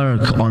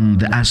work on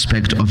the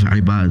aspect of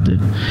ibadah.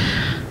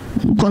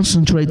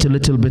 Concentrate a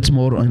little bit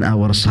more on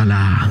our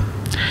salah.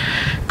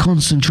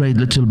 Concentrate a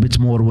little bit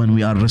more when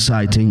we are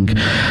reciting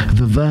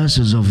the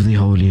verses of the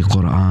Holy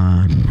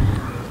Quran.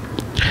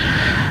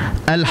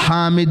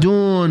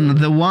 Al-Hamidun,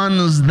 the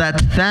ones that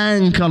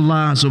thank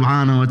Allah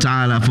subhanahu wa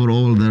ta'ala for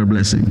all their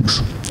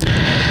blessings.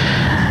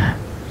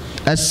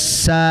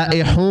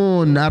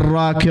 As-Sa'ihun,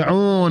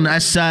 Al-Raki'un,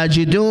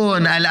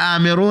 As-Sajidun,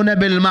 Al-Amirun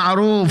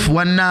bil-Ma'ruf,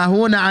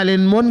 Wal-Nahun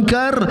 'anil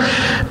Munkar.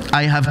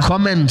 I have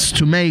comments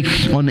to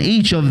make on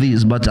each of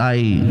these, but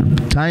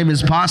time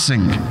is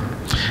passing.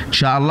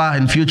 Inshallah,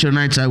 in future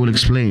nights I will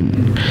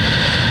explain.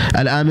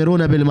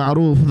 Al-Amirun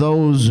bil-Ma'ruf,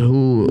 those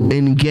who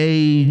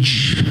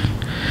engage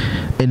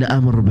in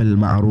Amr bil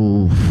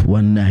Ma'ruf wa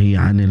Nahi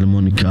 'anil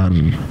Munkar.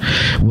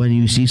 When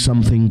you see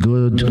something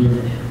good,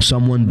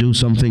 someone do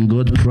something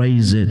good,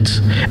 praise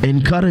it,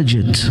 encourage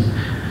it,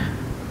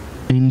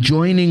 in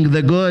joining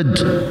the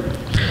good.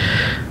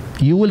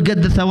 You will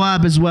get the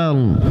thawab as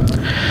well.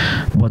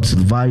 But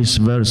vice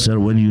versa,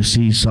 when you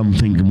see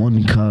something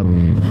munkar,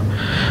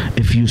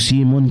 if you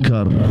see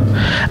munkar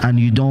and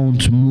you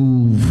don't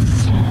move,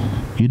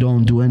 you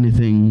don't do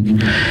anything,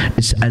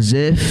 it's as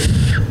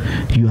if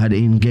you had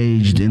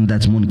engaged in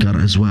that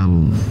munkar as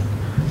well.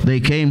 They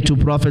came to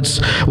prophets,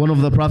 one of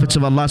the prophets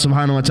of Allah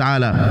subhanahu wa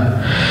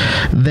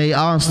ta'ala. They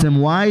asked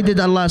him, why did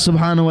Allah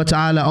subhanahu wa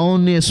ta'ala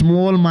only a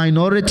small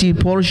minority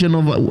portion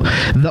of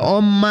the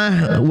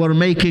ummah were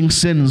making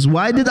sins?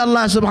 Why did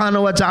Allah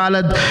subhanahu wa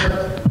ta'ala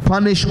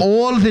punish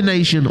all the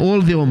nation, all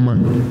the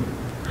ummah?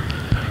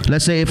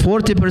 Let's say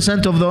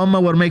 40% of the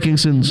ummah were making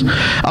sins.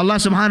 Allah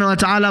subhanahu wa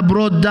ta'ala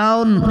brought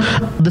down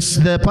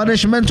the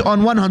punishment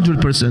on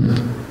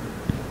 100%.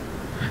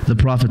 The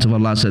Prophet of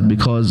Allah said,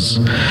 because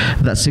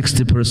that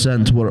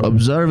 60% were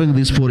observing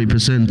these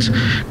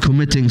 40%,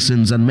 committing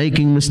sins and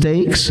making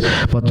mistakes,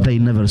 but they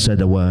never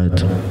said a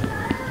word.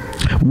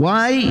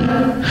 Why?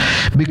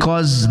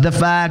 Because the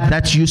fact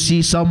that you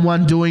see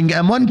someone doing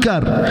a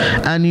munkar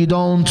and you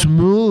don't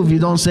move, you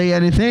don't say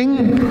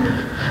anything,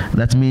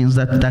 that means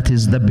that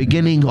is the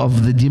beginning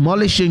of the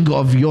demolishing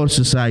of your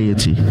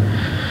society.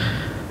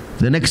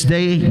 The next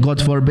day,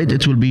 God forbid,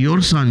 it will be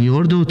your son,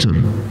 your daughter.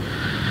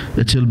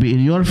 It will be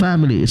in your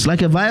family. It's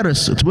like a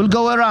virus. It will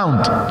go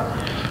around.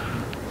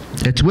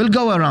 It will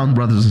go around,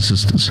 brothers and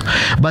sisters.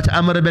 But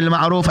Amr bil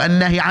Ma'ruf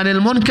and Nahi anil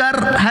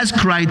Munkar has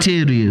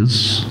criteria.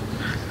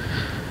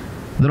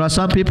 There are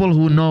some people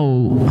who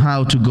know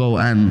how to go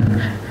and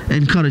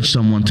encourage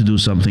someone to do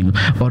something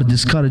or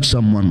discourage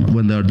someone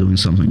when they are doing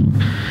something.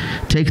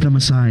 Take them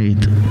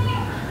aside.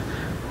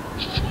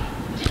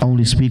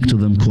 Only speak to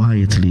them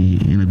quietly,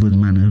 in a good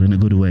manner, in a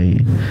good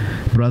way.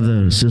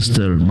 Brother,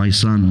 sister, my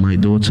son, my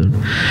daughter,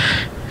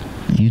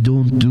 you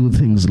don't do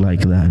things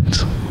like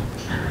that.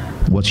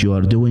 What you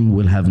are doing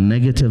will have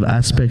negative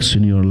aspects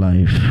in your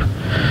life.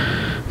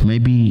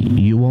 Maybe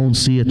you won't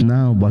see it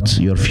now, but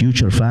your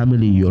future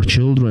family, your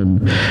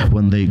children,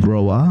 when they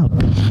grow up,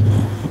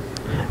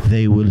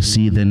 they will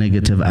see the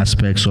negative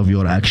aspects of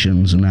your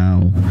actions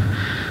now.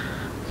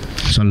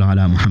 Sallu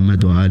ala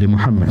Muhammad wa ali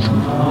Muhammad.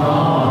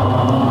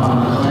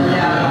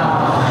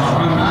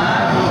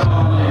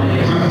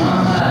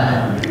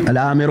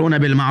 الآمرون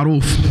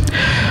بالمعروف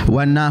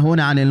والناهون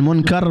عن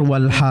المنكر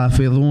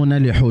والحافظون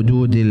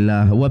لحدود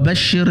الله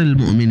وبشر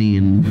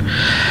المؤمنين.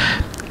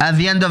 At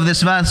the end of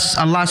this verse,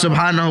 Allah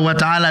subhanahu wa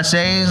ta'ala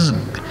says,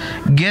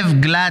 give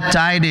glad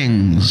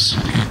tidings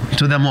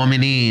to the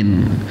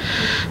mu'mineen,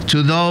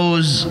 to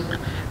those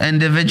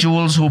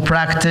individuals who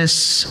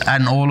practice,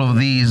 and all of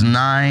these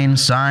 9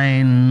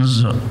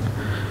 signs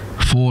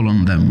fall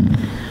on them.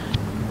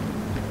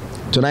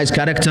 Tonight's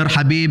character,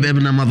 Habib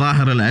ibn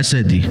Madahir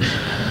al-Asadi.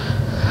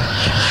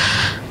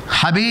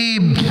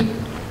 Habib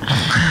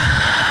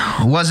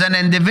was an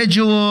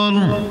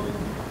individual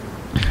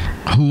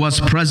who was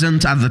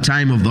present at the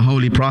time of the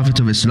Holy Prophet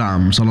of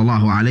Islam,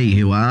 sallallahu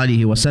alayhi wa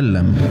alihi wa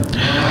sallam.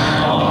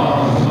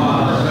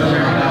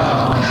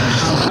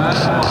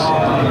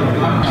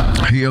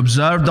 He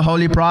observed the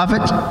Holy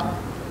Prophet.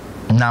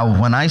 Now,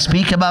 when I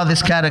speak about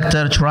this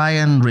character, try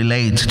and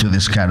relate to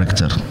this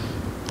character.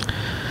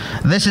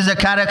 This is a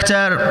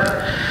character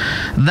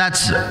that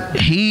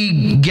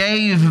he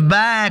gave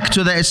back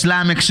to the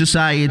Islamic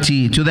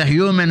society, to the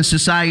human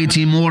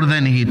society, more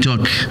than he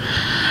took.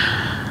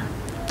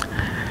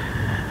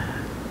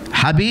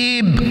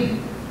 Habib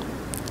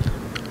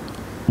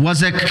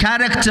was a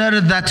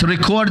character that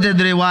recorded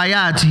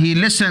riwayat. He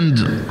listened,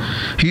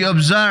 he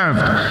observed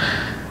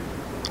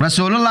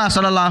Rasulullah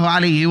sallallahu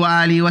alayhi wa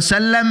alihi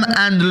wasallam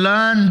and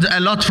learned a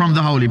lot from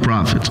the Holy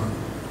Prophet.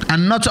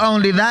 And not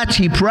only that,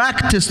 he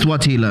practiced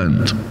what he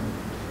learned.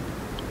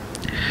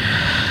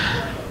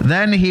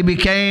 Then he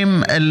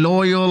became a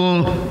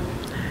loyal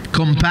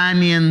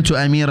companion to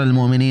Amir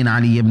al-Mu'mineen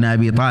Ali ibn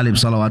Abi Talib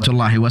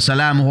salawatullahi wa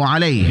salamuhu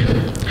alayhi.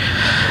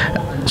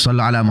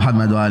 Sallu ala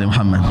Muhammad wa ali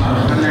Muhammad.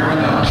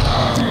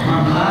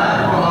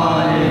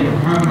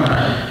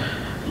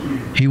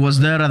 He was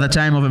there at the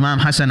time of Imam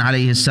Hassan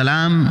alayhi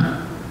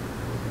salam,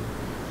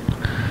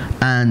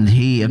 and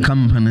he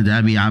accompanied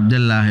Abi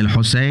Abdullah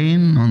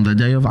al-Hussein on the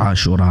day of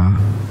Ashura.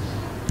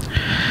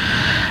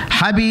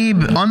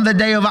 Habib, on the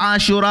day of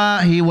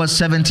Ashura, he was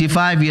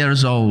 75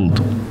 years old.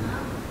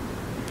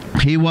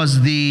 He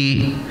was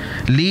the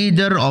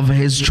leader of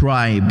his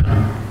tribe.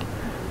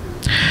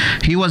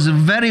 He was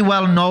very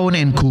well known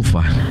in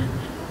Kufa.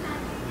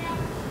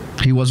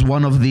 He was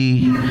one of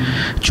the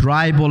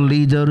tribal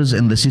leaders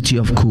in the city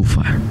of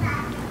Kufa.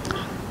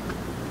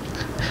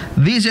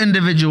 These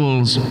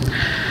individuals,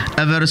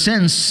 ever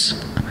since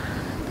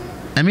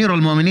Amir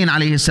al-Mu'mineen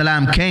alayhi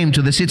salam came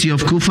to the city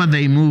of Kufa,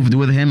 they moved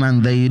with him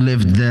and they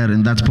lived there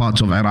in that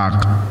part of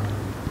Iraq.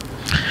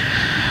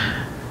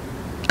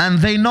 And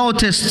they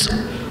noticed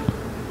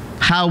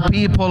how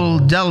people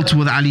dealt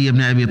with Ali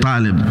ibn Abi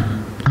Talib,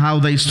 how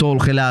they stole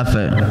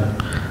Khilafah,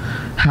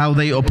 how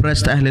they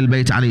oppressed Ahl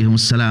al-Bayt alayhim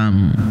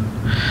salam.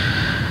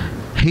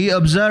 He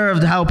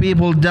observed how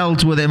people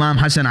dealt with Imam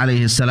Hassan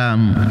alayhi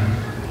salam,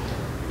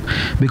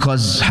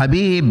 because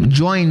Habib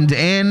joined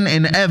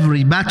in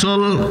every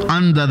battle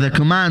under the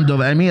command of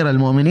Amir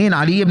al-Mu'mineen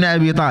Ali ibn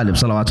Abi Talib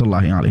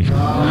salawatullahi alayhi.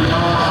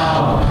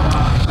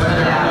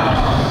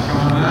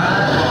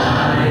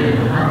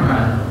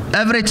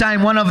 Every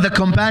time one of the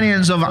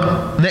companions of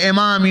the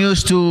Imam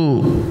used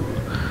to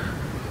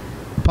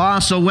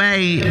pass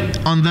away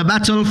on the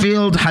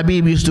battlefield,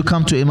 Habib used to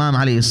come to Imam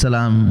alayhi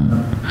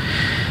salam.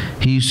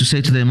 He used to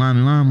say to the Imam,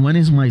 Imam, when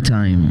is my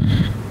time?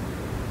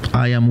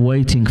 I am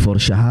waiting for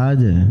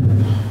Shahada.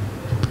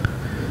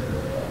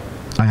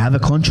 I have a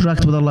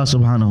contract with Allah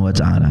subhanahu wa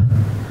ta'ala.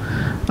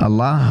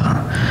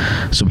 Allah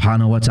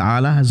subhanahu wa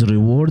ta'ala has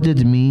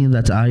rewarded me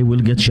that I will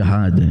get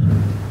Shahada.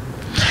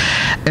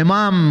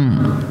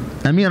 Imam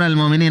Amir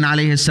al-Mu'mineen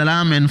alayhi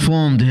salam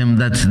informed him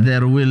that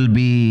there will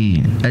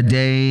be a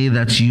day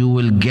that you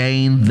will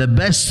gain the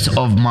best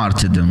of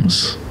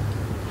martyrdoms.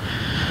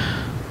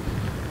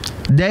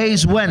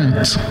 Days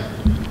went,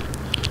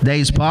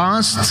 days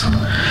passed.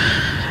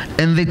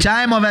 In the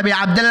time of Abi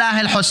Abdullah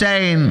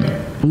al-Hussein,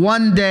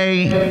 one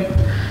day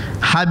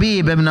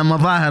Habib ibn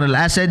Madahir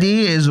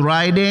al-Asadi is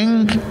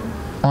riding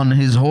on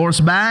his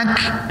horseback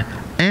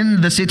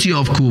in the city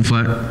of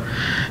Kufa.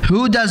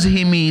 Who does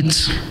he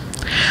meet?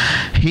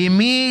 He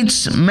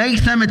meets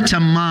Maytham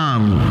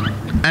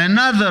al-Tammar,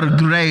 another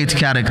great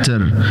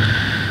character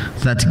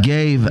that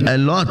gave a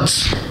lot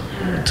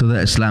to the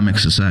Islamic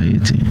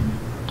society.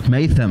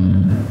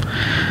 Maytham.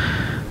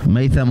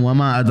 Maytham,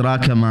 wama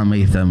adraka ma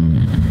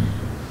Maytham.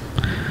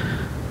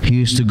 He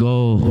used to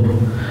go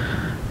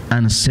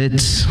and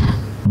sit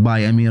by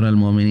Amir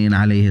al-Mu'mineen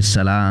alayhi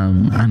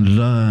salam and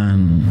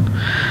learn.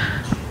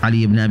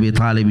 Ali ibn Abi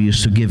Talib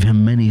used to give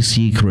him many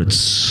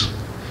secrets.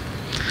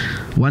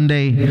 One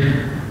day,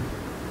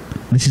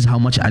 this is how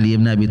much Ali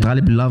ibn Abi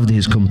Talib loved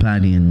his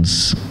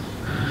companions.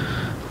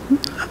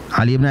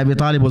 Ali ibn Abi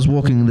Talib was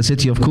walking in the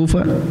city of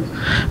Kufa.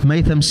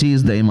 Maytham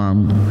sees the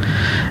Imam.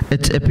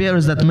 It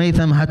appears that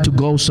Maytham had to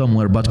go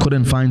somewhere but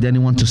couldn't find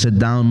anyone to sit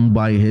down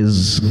by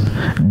his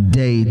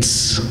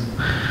dates.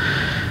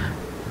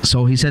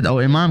 So he said, "Oh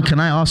Imam, can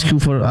I ask you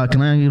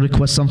can I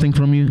request something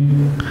from you?"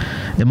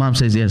 Imam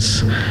says,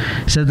 "Yes."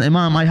 He said,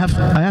 "Imam, I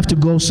have to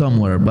go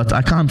somewhere, but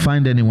I can't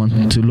find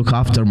anyone to look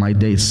after my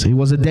dates." He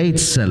was a date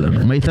seller,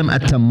 Maytham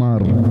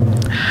at-Tammar.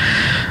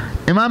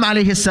 Imam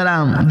alayhi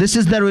salam, this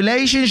is the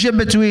relationship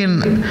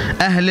between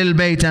Ahlul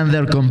Bayt and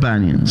their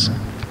companions.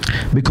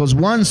 Because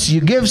once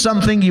you give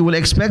something, you will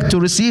expect to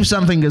receive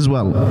something as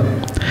well.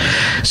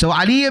 So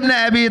Ali ibn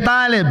Abi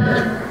Talib,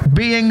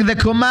 being the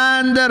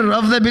commander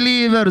of the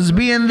believers,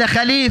 being the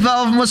Khalifa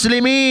of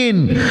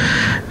Muslimin,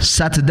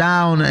 sat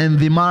down in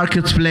the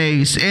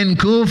marketplace in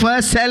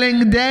Kufa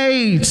selling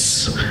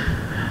dates.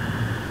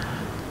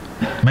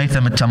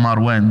 Maytham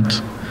at-Tammar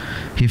went.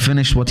 He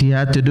finished what he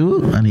had to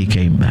do and he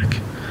came back.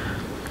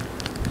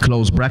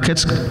 Close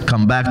brackets,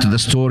 come back to the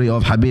story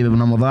of Habib ibn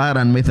Mudahir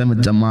and Maytham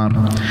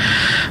at-Tammar.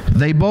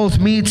 They both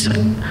meet,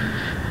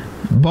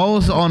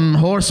 both on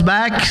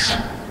horseback.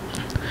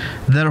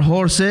 Their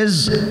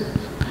horses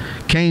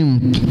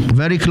came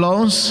very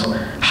close.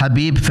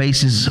 Habib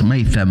faces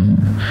Maytham.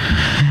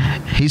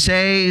 He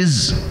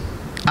says,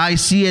 "I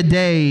see a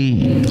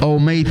day, O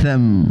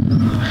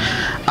Maytham,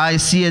 I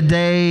see a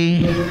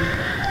day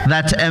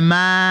that a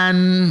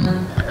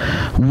man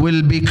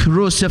will be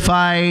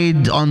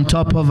crucified on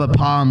top of a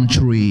palm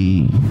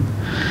tree,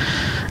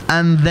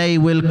 and they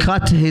will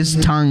cut his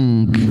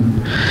tongue,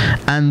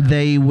 and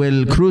they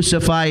will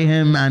crucify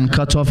him and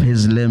cut off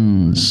his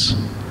limbs.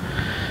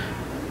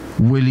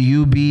 Will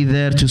you be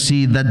there to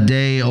see that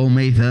day, O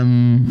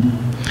Maytham?"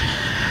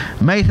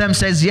 Maytham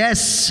says,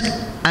 "Yes,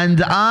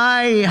 and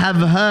I have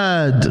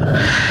heard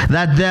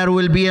that there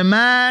will be a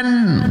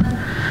man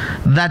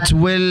that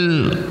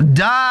will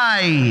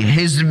dye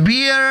his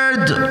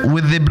beard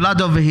with the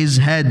blood of his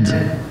head,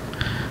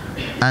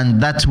 and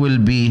that will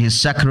be his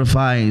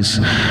sacrifice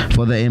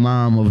for the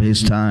Imam of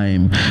his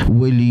time.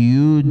 Will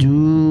you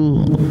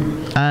do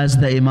as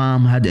the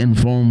Imam had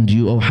informed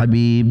you, O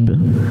Habib?"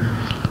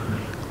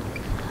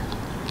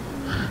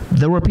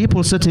 There were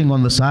people sitting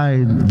on the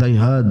side. They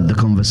heard the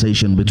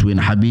conversation between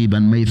Habib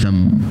and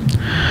Maytham.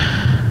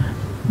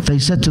 They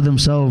said to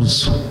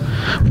themselves,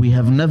 "We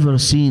have never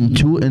seen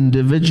two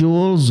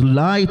individuals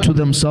lie to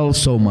themselves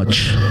so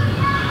much.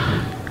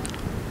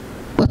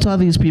 What are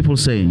these people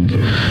saying?"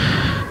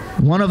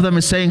 One of them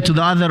is saying to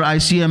the other, "I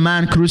see a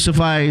man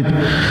crucified.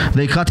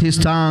 They cut his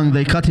tongue,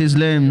 they cut his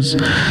limbs."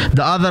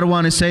 The other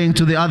one is saying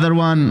to the other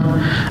one,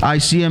 "I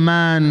see a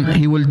man,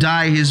 he will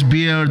dye his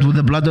beard with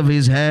the blood of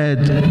his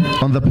head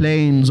on the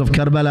plains of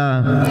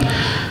Karbala."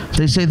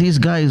 They say, "These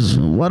guys,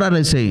 what are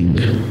they saying?"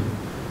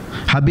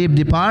 Habib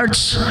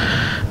departs.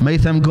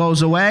 Maytham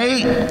goes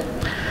away.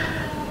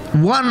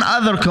 One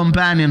other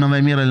companion of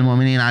Amir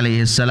al-Mu'mineen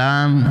alayhi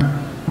salam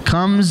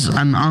comes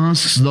and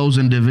asks those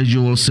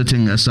individuals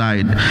sitting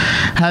aside,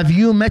 "Have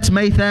you met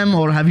Maytham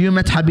or have you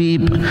met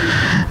Habib?"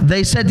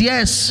 They said,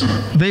 "Yes,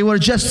 they were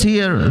just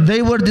here.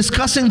 They were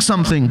discussing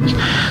something.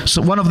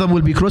 So one of them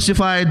will be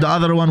crucified, the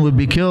other one will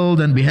be killed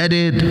and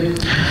beheaded."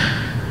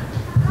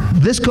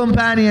 This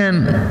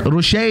companion,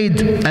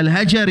 Rushayd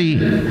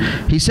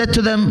al-Hajari, he said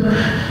to them,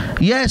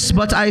 "Yes,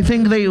 but I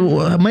think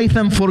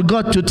Maytham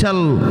forgot to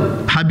tell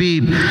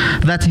Habib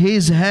that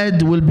his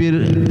head will be,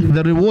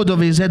 the reward of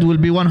his head will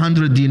be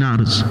 100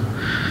 dinars.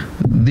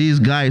 These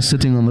guys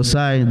sitting on the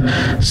side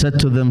said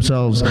to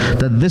themselves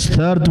that this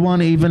third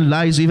one even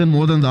lies even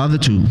more than the other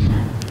two.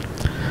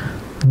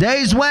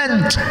 Days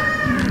went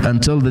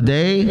until the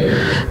day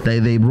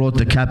they brought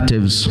the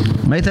captives.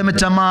 Maytham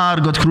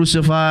at-Tammar got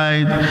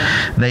crucified.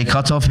 They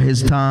cut off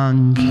his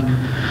tongue.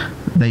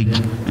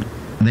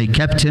 They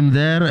kept him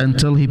there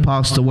until he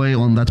passed away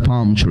on that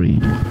palm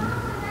tree.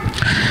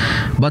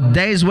 But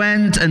days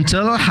went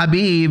until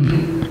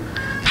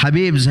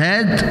Habib's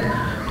head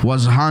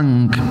was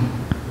hung,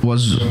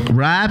 was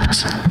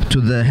wrapped to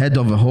the head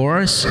of a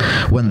horse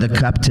when the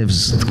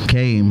captives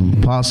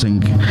came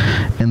passing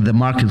in the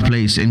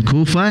marketplace in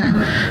Kufa.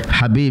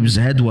 Habib's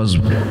head was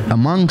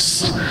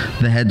amongst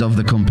the head of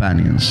the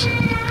companions.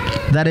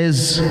 That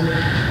is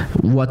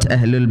what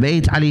Ahlul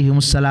Bayt alayhim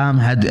salam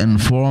had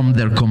informed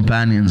their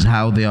companions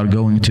how they are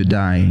going to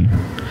die.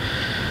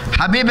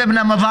 Habib ibn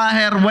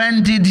Mudahir,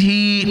 when did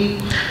he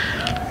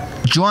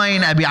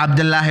join Abi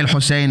Abdullah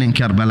al-Hussein in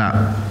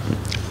Karbala?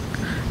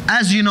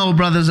 As you know,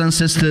 brothers and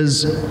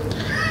sisters,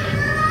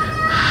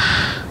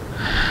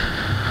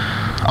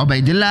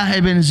 Ubaydullah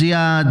ibn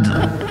Ziyad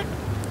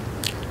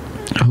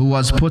who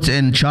was put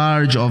in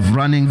charge of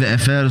running the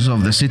affairs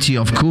of the city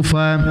of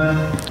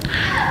Kufa,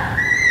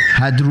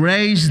 had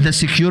raised the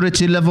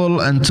security level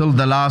until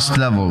the last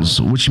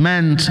levels, which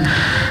meant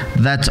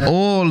that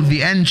all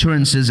the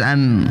entrances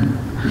and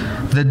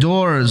the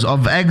doors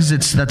of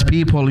exits that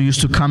people used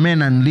to come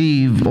in and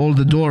leave, all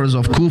the doors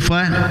of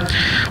Kufa,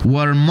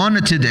 were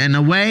monitored in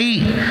a way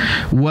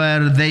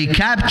where they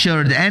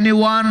captured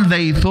anyone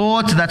they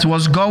thought that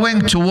was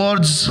going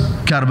towards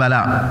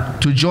Karbala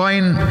to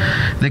join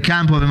the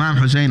camp of Imam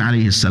Hussein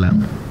alayhi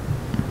salam.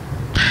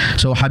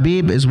 So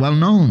Habib is well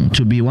known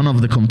to be one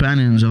of the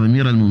companions of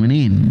Amir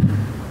al-Mu'mineen,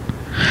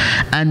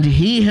 and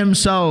he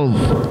himself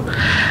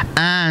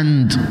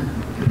and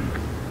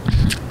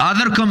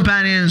other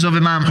companions of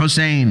Imam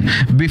Hussein,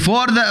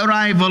 before the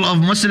arrival of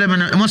Muslim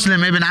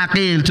ibn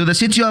Aqil to the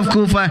city of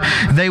Kufa,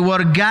 they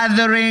were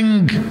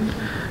gathering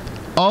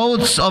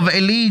oaths of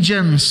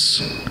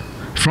allegiance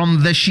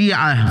from the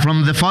Shia,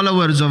 from the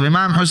followers of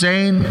Imam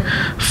Hussein,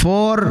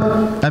 for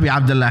Abi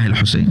Abdullah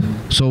al-Hussein.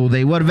 So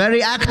they were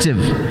very active.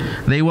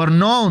 They were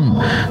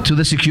known to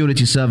the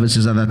security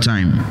services at that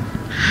time.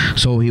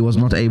 So he was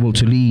not able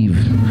to leave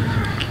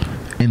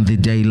in the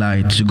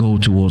daylight to go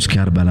towards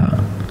Karbala.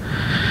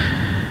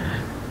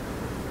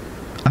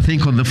 I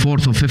think on the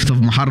 4th or 5th of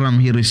Muharram,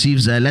 he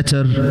receives a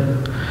letter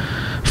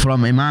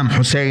from Imam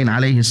Hussein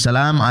alayhi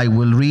salam. I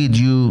will read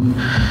you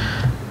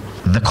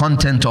the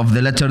content of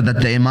the letter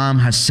that the Imam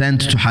has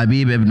sent to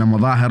Habib ibn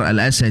Mudahir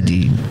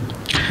al-Asadi.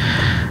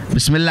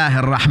 Bismillah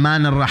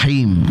ar-Rahman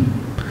ar-Rahim.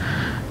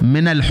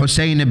 من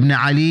الحسين بن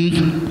علي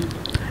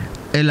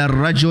إلى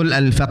الرجل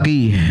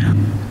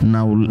الفقيه.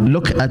 Now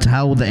look at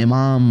how the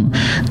Imam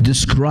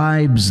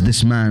describes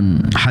this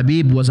man.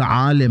 Habib was a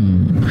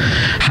alim.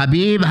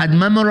 Habib had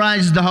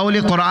memorized the Holy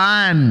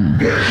Quran.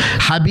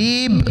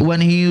 Habib,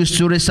 when he used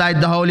to recite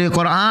the Holy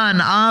Quran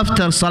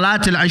after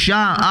Salat al-Isha,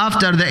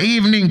 after the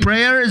evening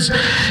prayers,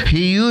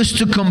 he used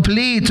to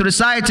complete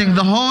reciting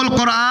the whole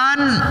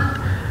Quran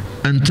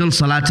until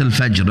Salat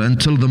al-Fajr,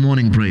 until the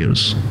morning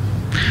prayers.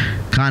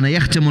 كان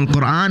يختم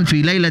القرآن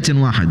في ليلة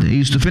واحدة. He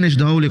used to finish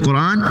the Holy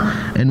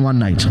Quran in one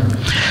night.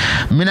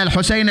 من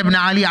الحسين بن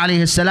علي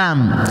عليه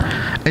السلام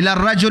إلى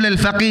الرجل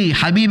الفقيه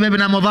حبيب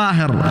بن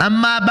مظاهر.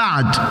 أما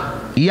بعد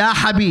يا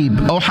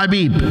حبيب أو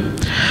حبيب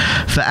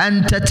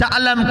فأنت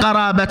تعلم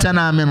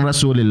قرابتنا من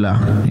رسول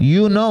الله.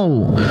 You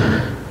know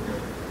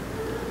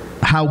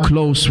how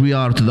close we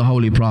are to the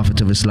Holy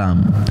Prophet of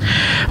Islam.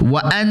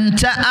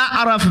 وأنت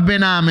أعرف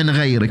بنا من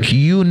غيرك.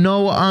 You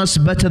know us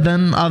better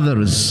than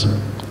others.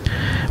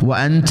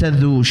 وأنت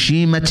ذو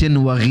شيمة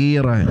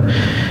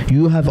وغيرة.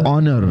 You have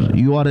honor.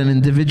 You are an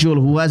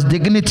individual who has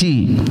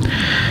dignity.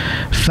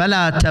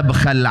 فلا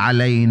تبخل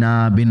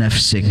علينا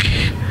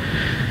بنفسك.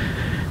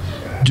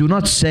 Do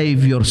not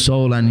save your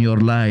soul and your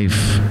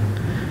life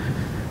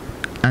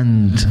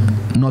and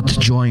not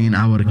join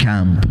our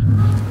camp.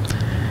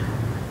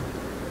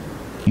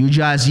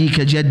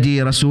 يجازيك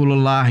جدي رسول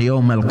الله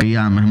يوم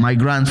القيامة. My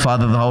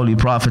grandfather, the Holy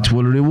Prophet,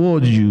 will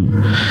reward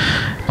you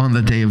on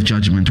the day of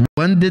judgment.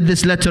 When did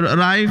this letter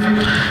arrive?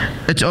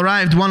 It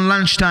arrived one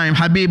lunchtime.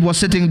 Habib was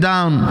sitting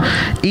down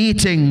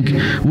eating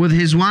with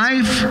his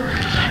wife.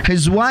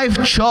 His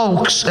wife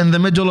chokes in the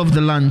middle of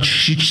the lunch.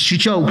 She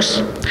chokes.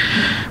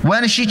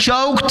 When she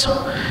choked,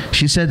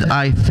 she said,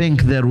 I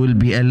think there will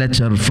be a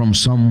letter from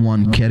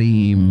someone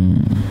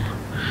Kareem.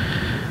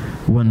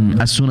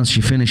 As soon as she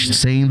finished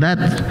saying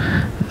that,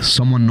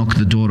 someone knocked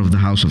the door of the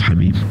house of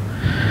Habib.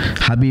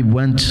 Habib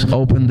went,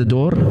 opened the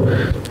door.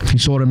 He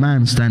saw a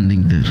man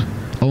standing there.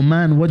 Oh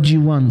man, what do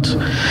you want?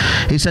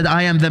 He said,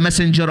 I am the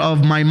messenger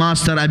of my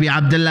master Abi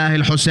Abdullah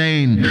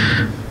al-Hussein.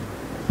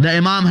 The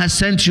Imam has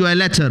sent you a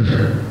letter.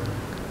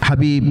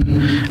 Habib,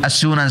 as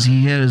soon as he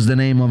hears the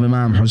name of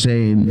Imam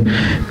Hussein,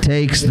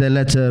 takes the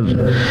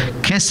letter,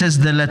 kisses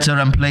the letter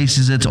and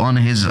places it on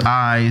his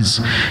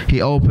eyes.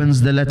 He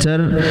opens the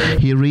letter.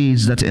 He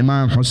reads that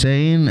Imam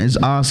Hussein is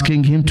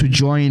asking him to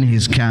join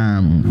his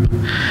camp.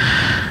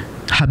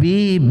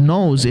 Habib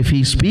knows if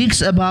he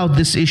speaks about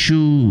this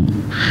issue,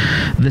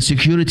 the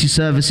security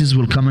services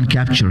will come and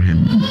capture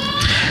him.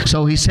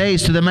 So he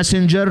says to the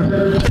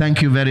messenger,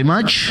 thank you very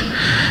much.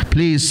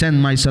 Please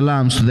send my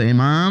salams to the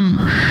Imam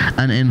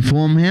and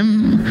inform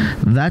him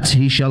that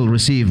he shall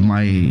receive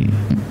my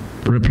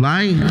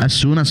reply as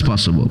soon as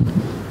possible.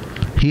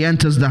 He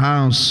enters the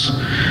house.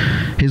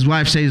 His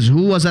wife says,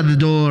 who was at the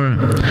door?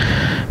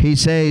 He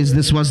says,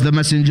 this was the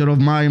messenger of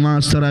my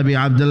master Abi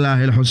Abdullah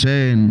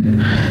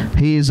al-Hussein.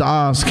 He is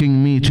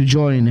asking me to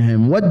join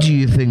him. What do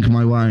you think,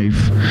 my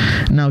wife?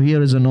 Now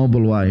here is a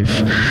noble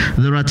wife.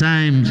 There are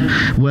times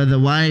where the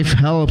wife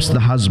helps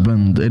the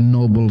husband in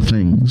noble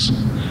things.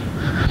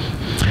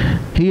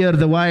 Here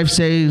the wife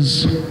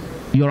says,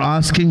 you're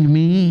asking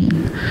me?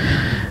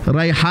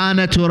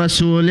 Rayhanatu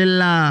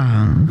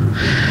Rasulillah,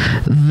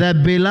 the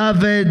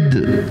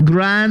beloved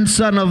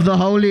grandson of the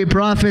Holy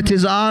Prophet,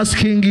 is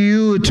asking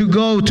you to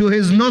go to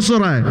his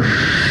Nusra,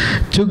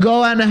 to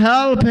go and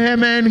help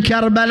him in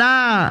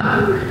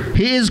Karbala.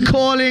 He is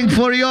calling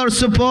for your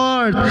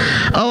support,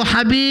 oh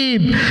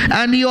Habib,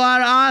 and you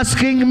are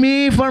asking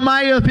me for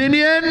my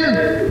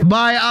opinion?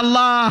 By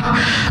Allah,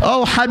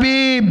 oh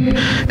Habib,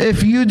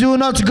 if you do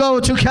not go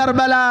to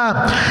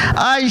Karbala,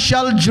 I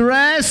shall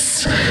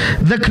dress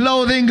the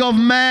clothing of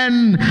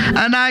men,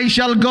 and I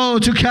shall go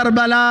to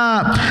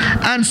Karbala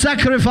and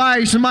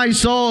sacrifice my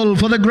soul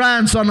for the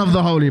grandson of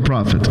the Holy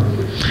Prophet.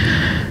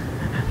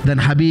 Then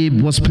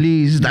Habib was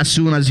pleased as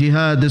soon as he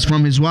heard this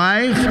from his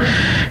wife.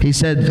 He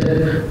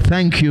said,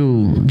 thank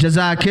you,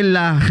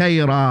 Jazakillah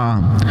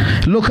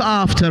khaira. Look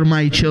after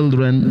my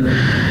children.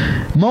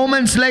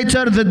 Moments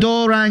later, the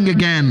door rang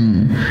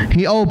again.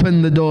 He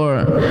opened the door.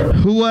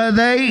 Who were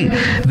they?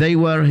 They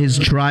were his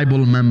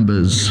tribal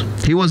members.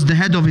 He was the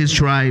head of his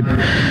tribe.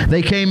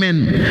 They came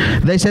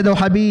in. They said, oh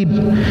Habib,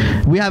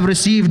 we have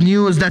received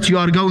news that you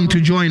are going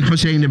to join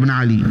Hussein ibn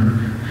Ali.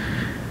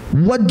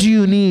 What do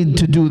you need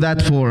to do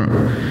that for?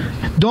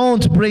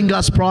 Don't bring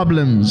us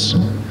problems.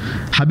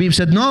 Habib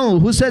said, no,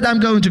 who said I'm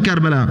going to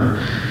Karbala?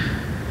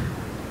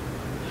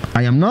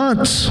 I am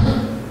not.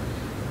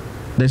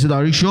 They said,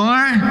 are you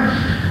sure?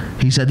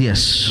 He said,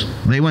 yes.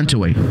 They went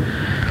away.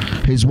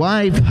 His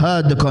wife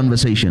heard the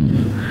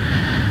conversation.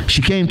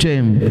 She came to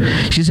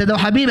him. She said, oh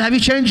Habib, have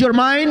you changed your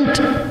mind?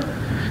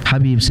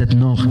 Habib said,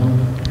 no,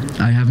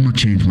 I have not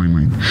changed my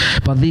mind.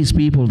 But these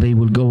people, they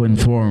will go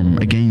and form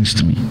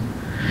against me.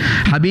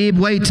 Habib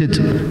waited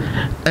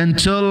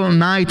until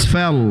night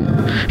fell.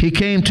 He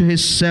came to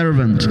his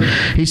servant.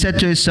 He said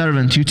to his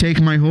servant, you take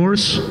my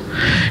horse,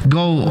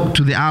 go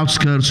to the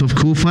outskirts of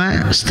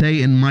Kufa,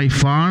 stay in my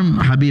farm.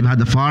 Habib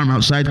had a farm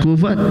outside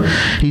Kufa.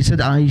 He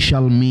said, I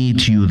shall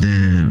meet you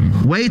there.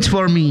 Wait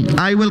for me,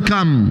 I will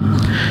come.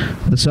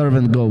 The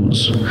servant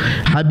goes.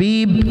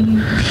 Habib,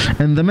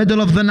 in the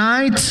middle of the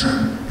night,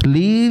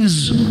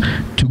 leaves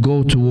to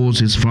go towards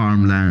his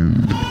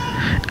farmland.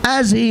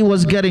 As he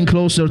was getting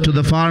closer to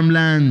the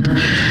farmland,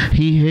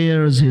 he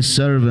hears his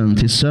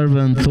servant. His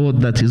servant thought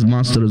that his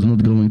master is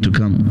not going to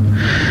come.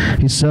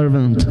 His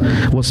servant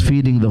was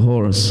feeding the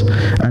horse,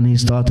 and he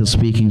started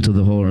speaking to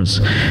the horse.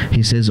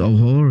 He says, oh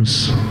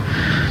horse,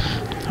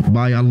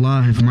 by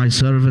Allah, if my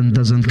servant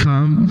doesn't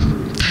come,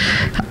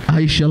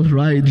 I shall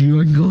ride you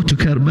and go to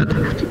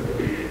Karbala.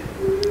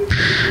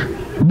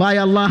 By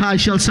Allah, I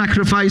shall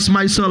sacrifice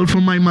myself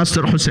for my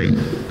master Hussein.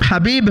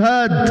 Habib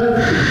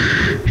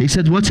heard. He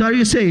said, what are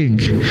you saying?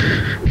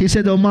 He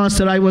said, oh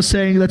master, I was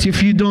saying that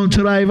if you don't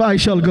arrive, I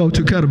shall go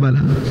to Karbala.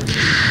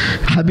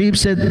 Habib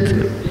said,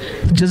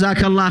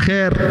 Jazakallah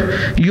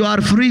khair, you are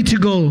free to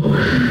go.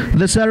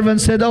 The servant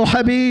said, oh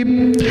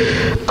Habib,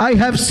 I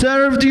have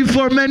served you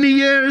for many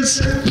years.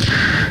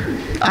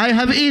 I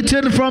have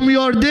eaten from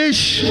your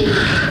dish,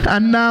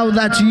 and now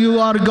that you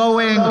are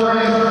going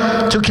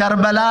to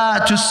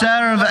Karbala to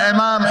serve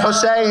Imam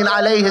Hussein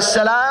alayhi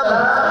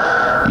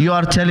salam, you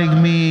are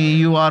telling me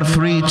you are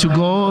free to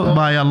go?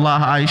 By Allah,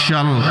 I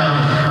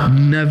shall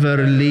never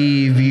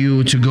leave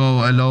you to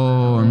go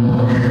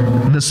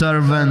alone. The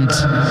servant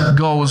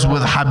goes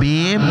with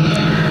Habib.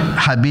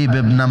 Habib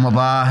ibn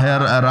Mudahir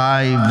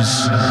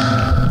arrives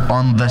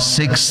on the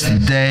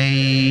 6th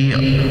day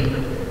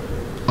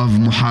of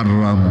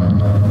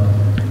Muharram.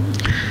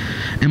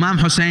 Imam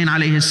Hussein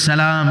alayhi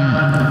salam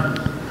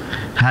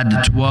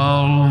had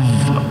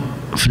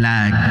 12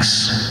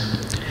 flags.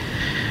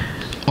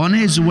 On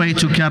his way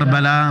to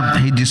Karbala,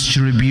 he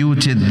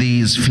distributed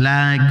these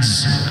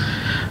flags,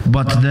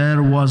 but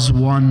there was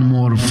one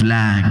more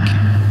flag.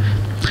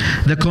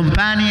 The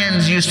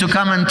companions used to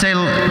come and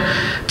tell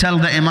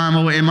the Imam,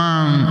 oh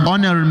Imam,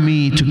 honor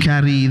me to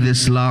carry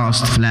this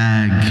last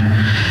flag.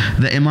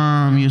 The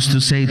Imam used to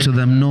say to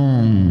them,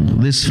 no,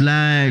 this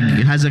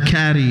flag has a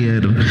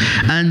carrier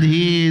and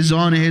he is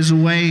on his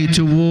way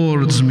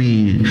towards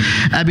me.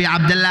 Abi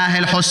Abdullah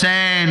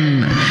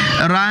al-Hussein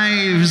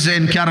arrives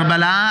in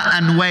Karbala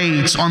and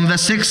waits. On the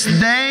 6th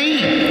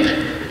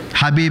day,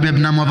 Habib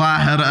ibn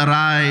Mudahir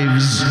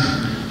arrives.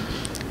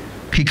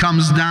 He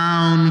comes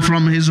down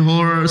from his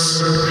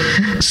horse,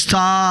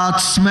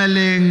 starts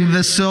smelling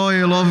the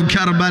soil of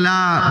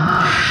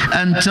Karbala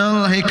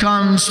until he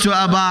comes to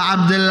Abu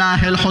Abdullah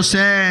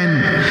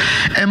al-Hussein.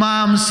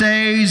 Imam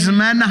says,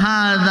 Man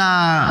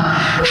hadha?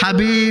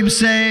 Habib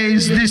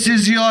says, this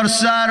is your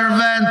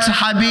servant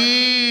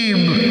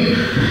Habib.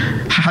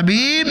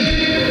 Habib,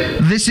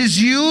 this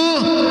is you?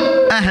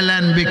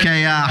 Ahlan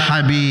bika ya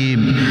Habib.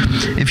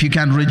 If you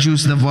can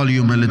reduce the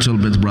volume a little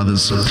bit,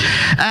 brothers.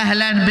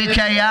 Ahlan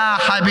bika ya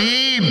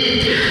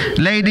Habib.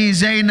 Lady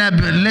Zainab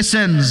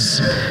listens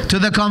to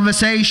the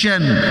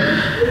conversation.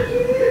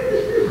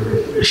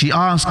 She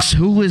asks,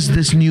 who is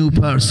this new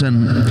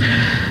person?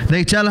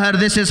 They tell her,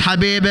 this is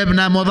Habib ibn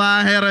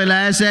Mudahir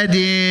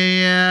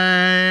al-Asadi.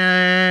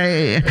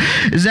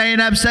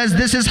 Zainab says,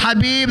 this is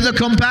Habib, the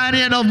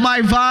companion of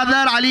my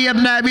father, Ali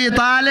ibn Abi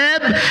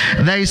Talib.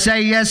 They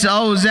say, yes,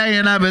 oh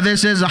Zainab,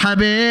 this is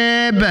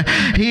Habib.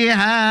 He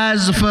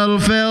has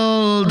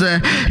fulfilled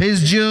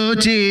his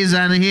duties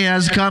and he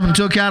has come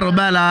to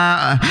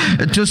Karbala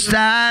to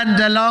stand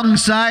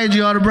alongside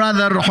your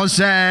brother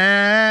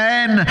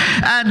Hussein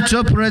and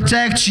to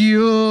protect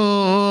you,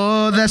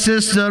 the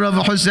sister of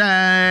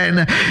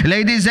Hussein.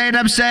 Lady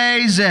Zainab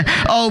says,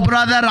 oh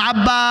brother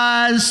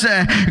Abbas,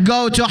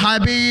 go to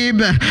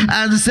Habib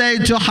and say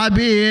to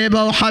Habib,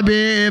 oh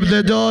Habib,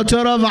 the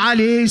daughter of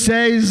Ali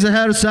says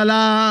her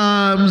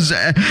salams.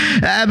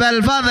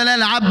 Abul Fadl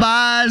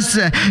al-Abbas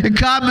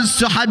comes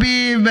to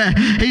Habib.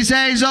 He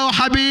says, oh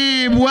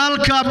Habib,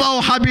 welcome,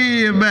 oh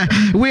Habib.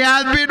 We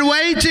have been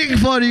waiting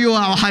for you,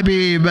 oh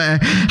Habib.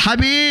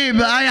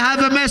 Habib, I have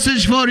a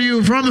message for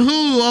you. From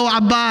who, oh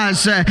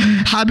Abbas?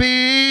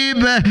 Habib,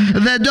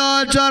 the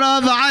daughter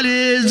of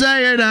Ali,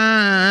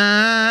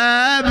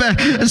 Zainab,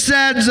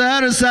 sends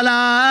her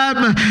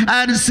salam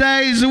and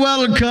says,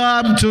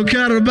 welcome to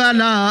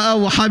Karbala,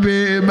 oh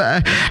Habib.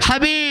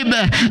 Habib,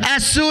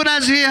 as soon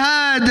as he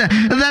heard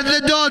that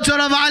the daughter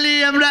of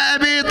Ali ibn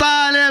Abi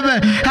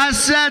Talib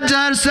has sent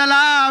her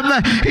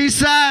salam, he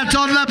sat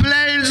on the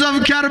plains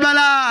of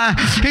Karbala.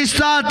 He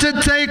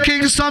started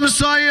taking some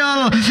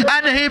soil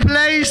and he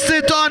placed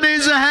it on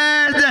his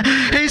head.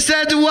 He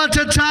said, what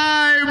a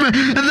time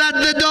that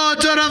the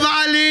daughter of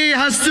Ali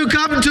has to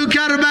come to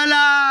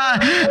Karbala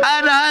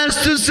and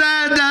has to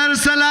send her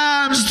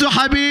salams to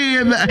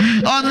Habib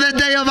on the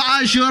day of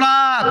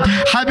Ashura.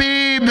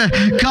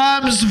 Habib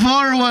comes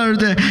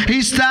forward.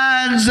 He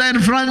stands in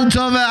front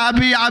of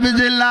Abi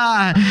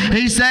Abdullah.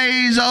 He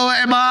says, oh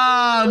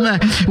Imam,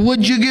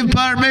 would you give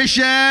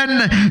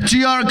permission to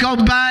your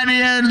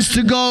companions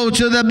to go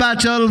to the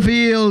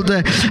battlefield?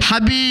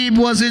 Habib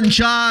was in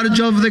charge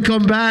of the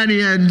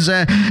companions.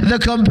 The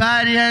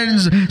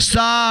companions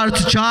start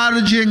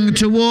charging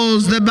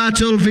towards the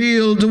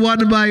battlefield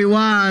one by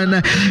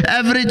one.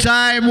 Every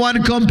time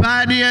one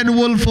companion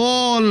will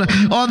fall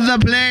on the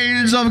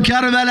plains of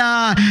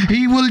Karbala,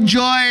 he will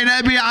join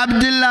Abi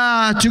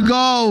Abdullah to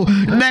go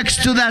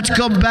next to that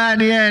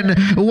companion.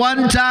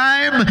 One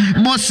time,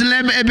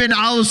 Muslim ibn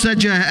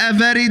Awsajah, a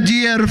very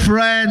dear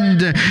friend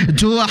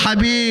to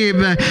Habib,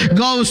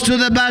 goes to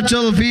the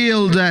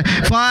battlefield,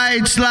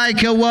 fights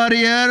like a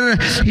warrior,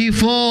 he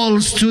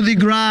falls to the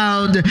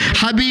ground.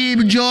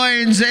 Habib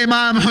joins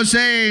Imam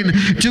Hussein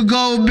to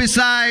go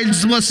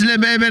besides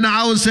Muslim ibn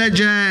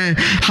Awsajah.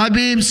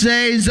 Habib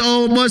says,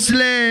 oh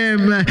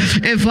Muslim,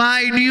 if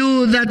I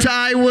knew that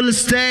I will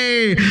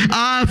stay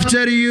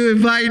after you,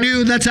 if I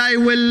knew that I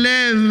will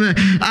live,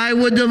 I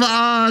would have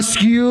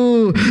asked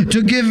you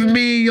to give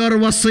me your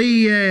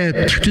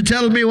wasiyyah, to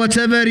tell me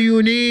whatever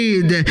you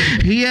need.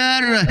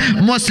 Here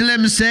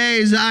Muslim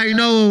says, I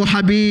know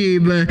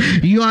Habib,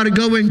 you are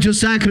going to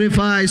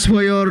sacrifice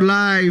for your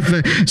life,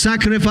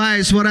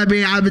 sacrifice for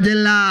Abi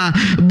Abdullah,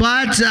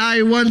 but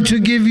I want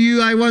to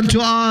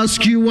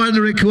ask you one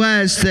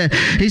request.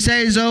 He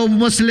says, oh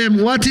Muslim,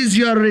 what is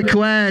your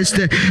request?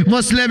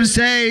 Muslim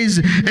says,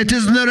 it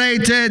is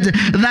narrated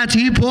that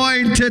he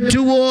pointed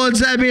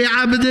towards Abi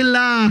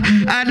Abdullah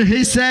and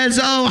he says,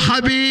 oh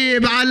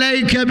Habib,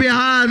 alayka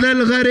bihadha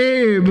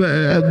al-gharib.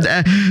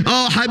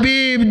 Oh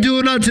Habib,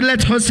 do not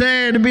let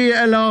Hussein be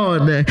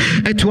alone.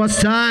 It was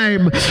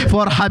time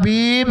for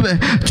Habib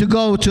to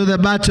go to the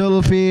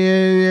battlefield.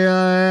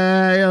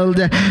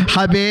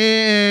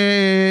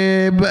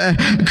 Habib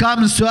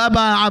comes to Abu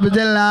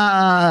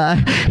Abdullah.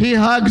 He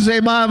hugs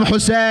Imam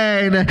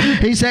Hussein.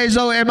 He says,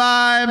 oh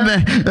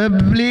Imam,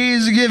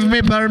 please give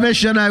me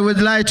permission. I would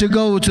like to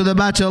go to the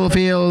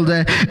battlefield.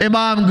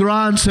 Imam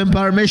grants him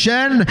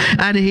permission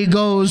and he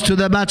goes to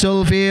the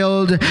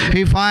battlefield.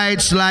 He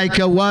fights like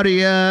a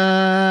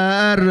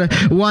warrior.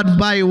 One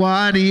by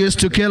one, he used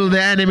to kill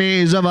the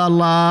enemies of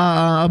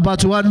Allah.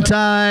 But one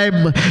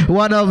time,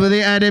 one of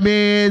the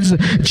enemies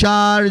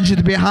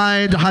charged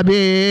behind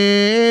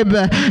Habib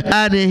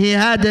and he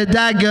had a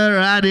dagger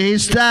and he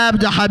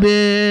stabbed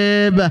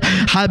Habib.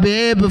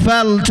 Habib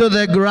fell to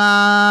the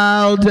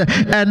ground.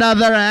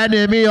 Another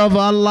enemy of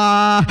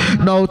Allah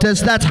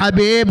noticed that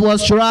Habib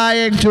was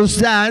trying to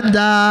stand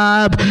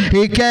up.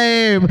 He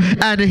came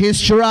and he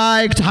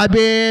struck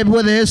Habib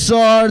with his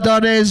sword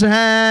on his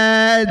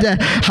head.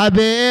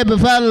 Habib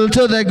fell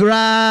to the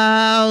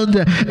ground.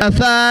 A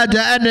third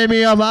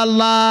enemy of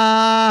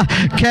Allah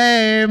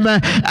came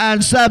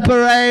and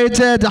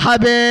separated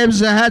Habib's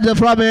head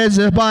from his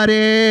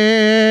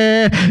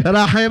body.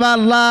 Rahim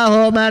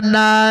Allahu man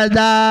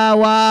nada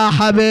wa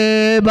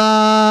habiba.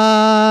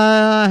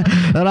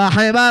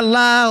 Rahim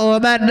Allahu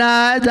man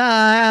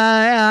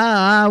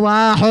nada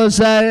wa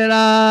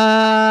Husayna.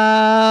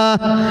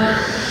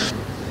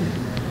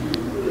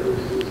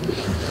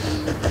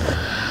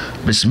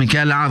 باسمك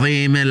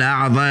العظيم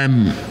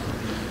الأعظم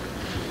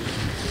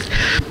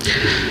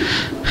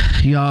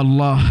يا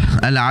الله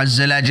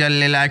الأعز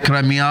الأجل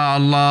الأكرم، يا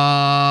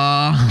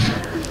الله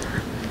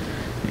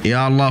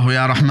يا الله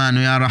يا رحمن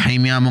يا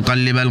رحيم يا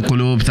مقلب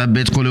القلوب،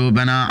 ثبت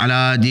قلوبنا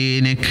على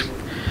دينك،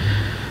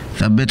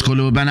 ثبت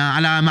قلوبنا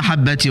على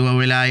محبة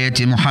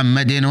وولاية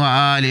محمد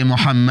وآل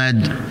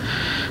محمد،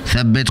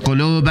 ثبت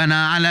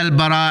قلوبنا على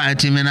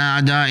البراءة من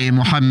أعداء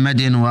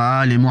محمد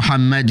وآل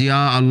محمد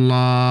يا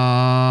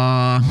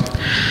الله.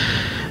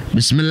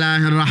 بسم الله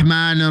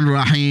الرحمن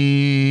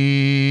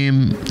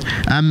الرحيم.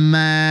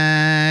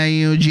 أما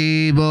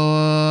يجيب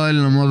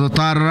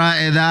المضطر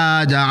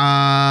إذا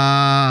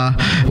دعاه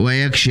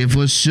ويكشف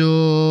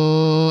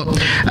السوء،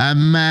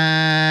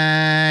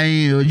 أما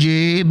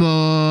يجيب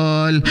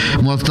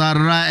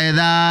المضطر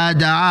إذا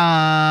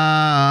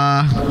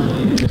دعاه.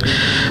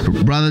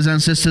 Brothers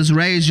and sisters,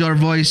 raise your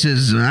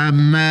voices.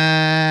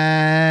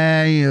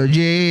 أما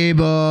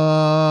يجيب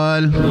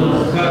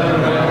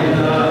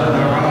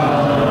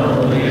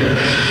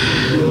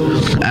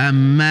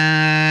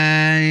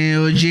أما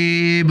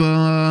يجيب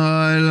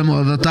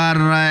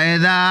المضطر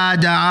إذا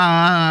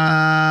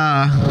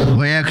دعاه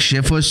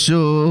ويكشف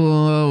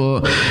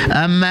السوء،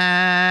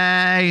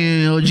 أما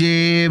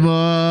يجيب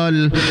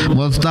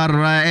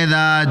المضطر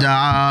إذا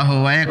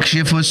دعاه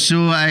ويكشف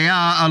السوء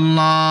يا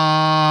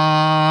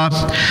الله.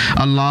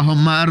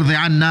 اللهم ارض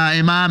عنا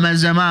إمام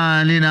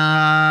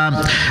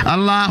زماننا،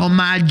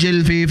 اللهم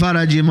عجل في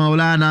فرج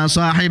مولانا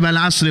صاحب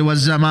العصر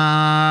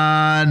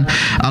والزمان،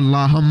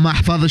 اللهم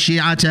احفظ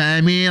شيعة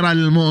أمير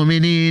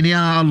المؤمنين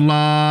يا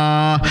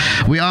الله.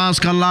 We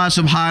ask Allah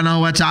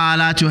subhanahu wa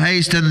ta'ala to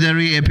hasten the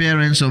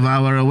reappearance of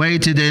our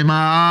awaited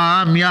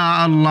Imam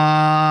يا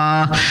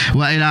الله.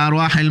 وإلى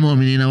أرواح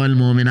المؤمنين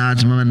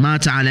والمؤمنات من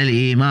مات على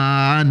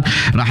الإيمان،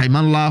 رحم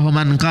الله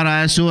من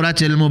قرأ سورة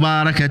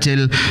المباركة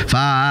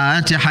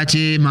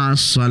الفاتحة مع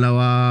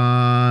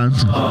الصلوات.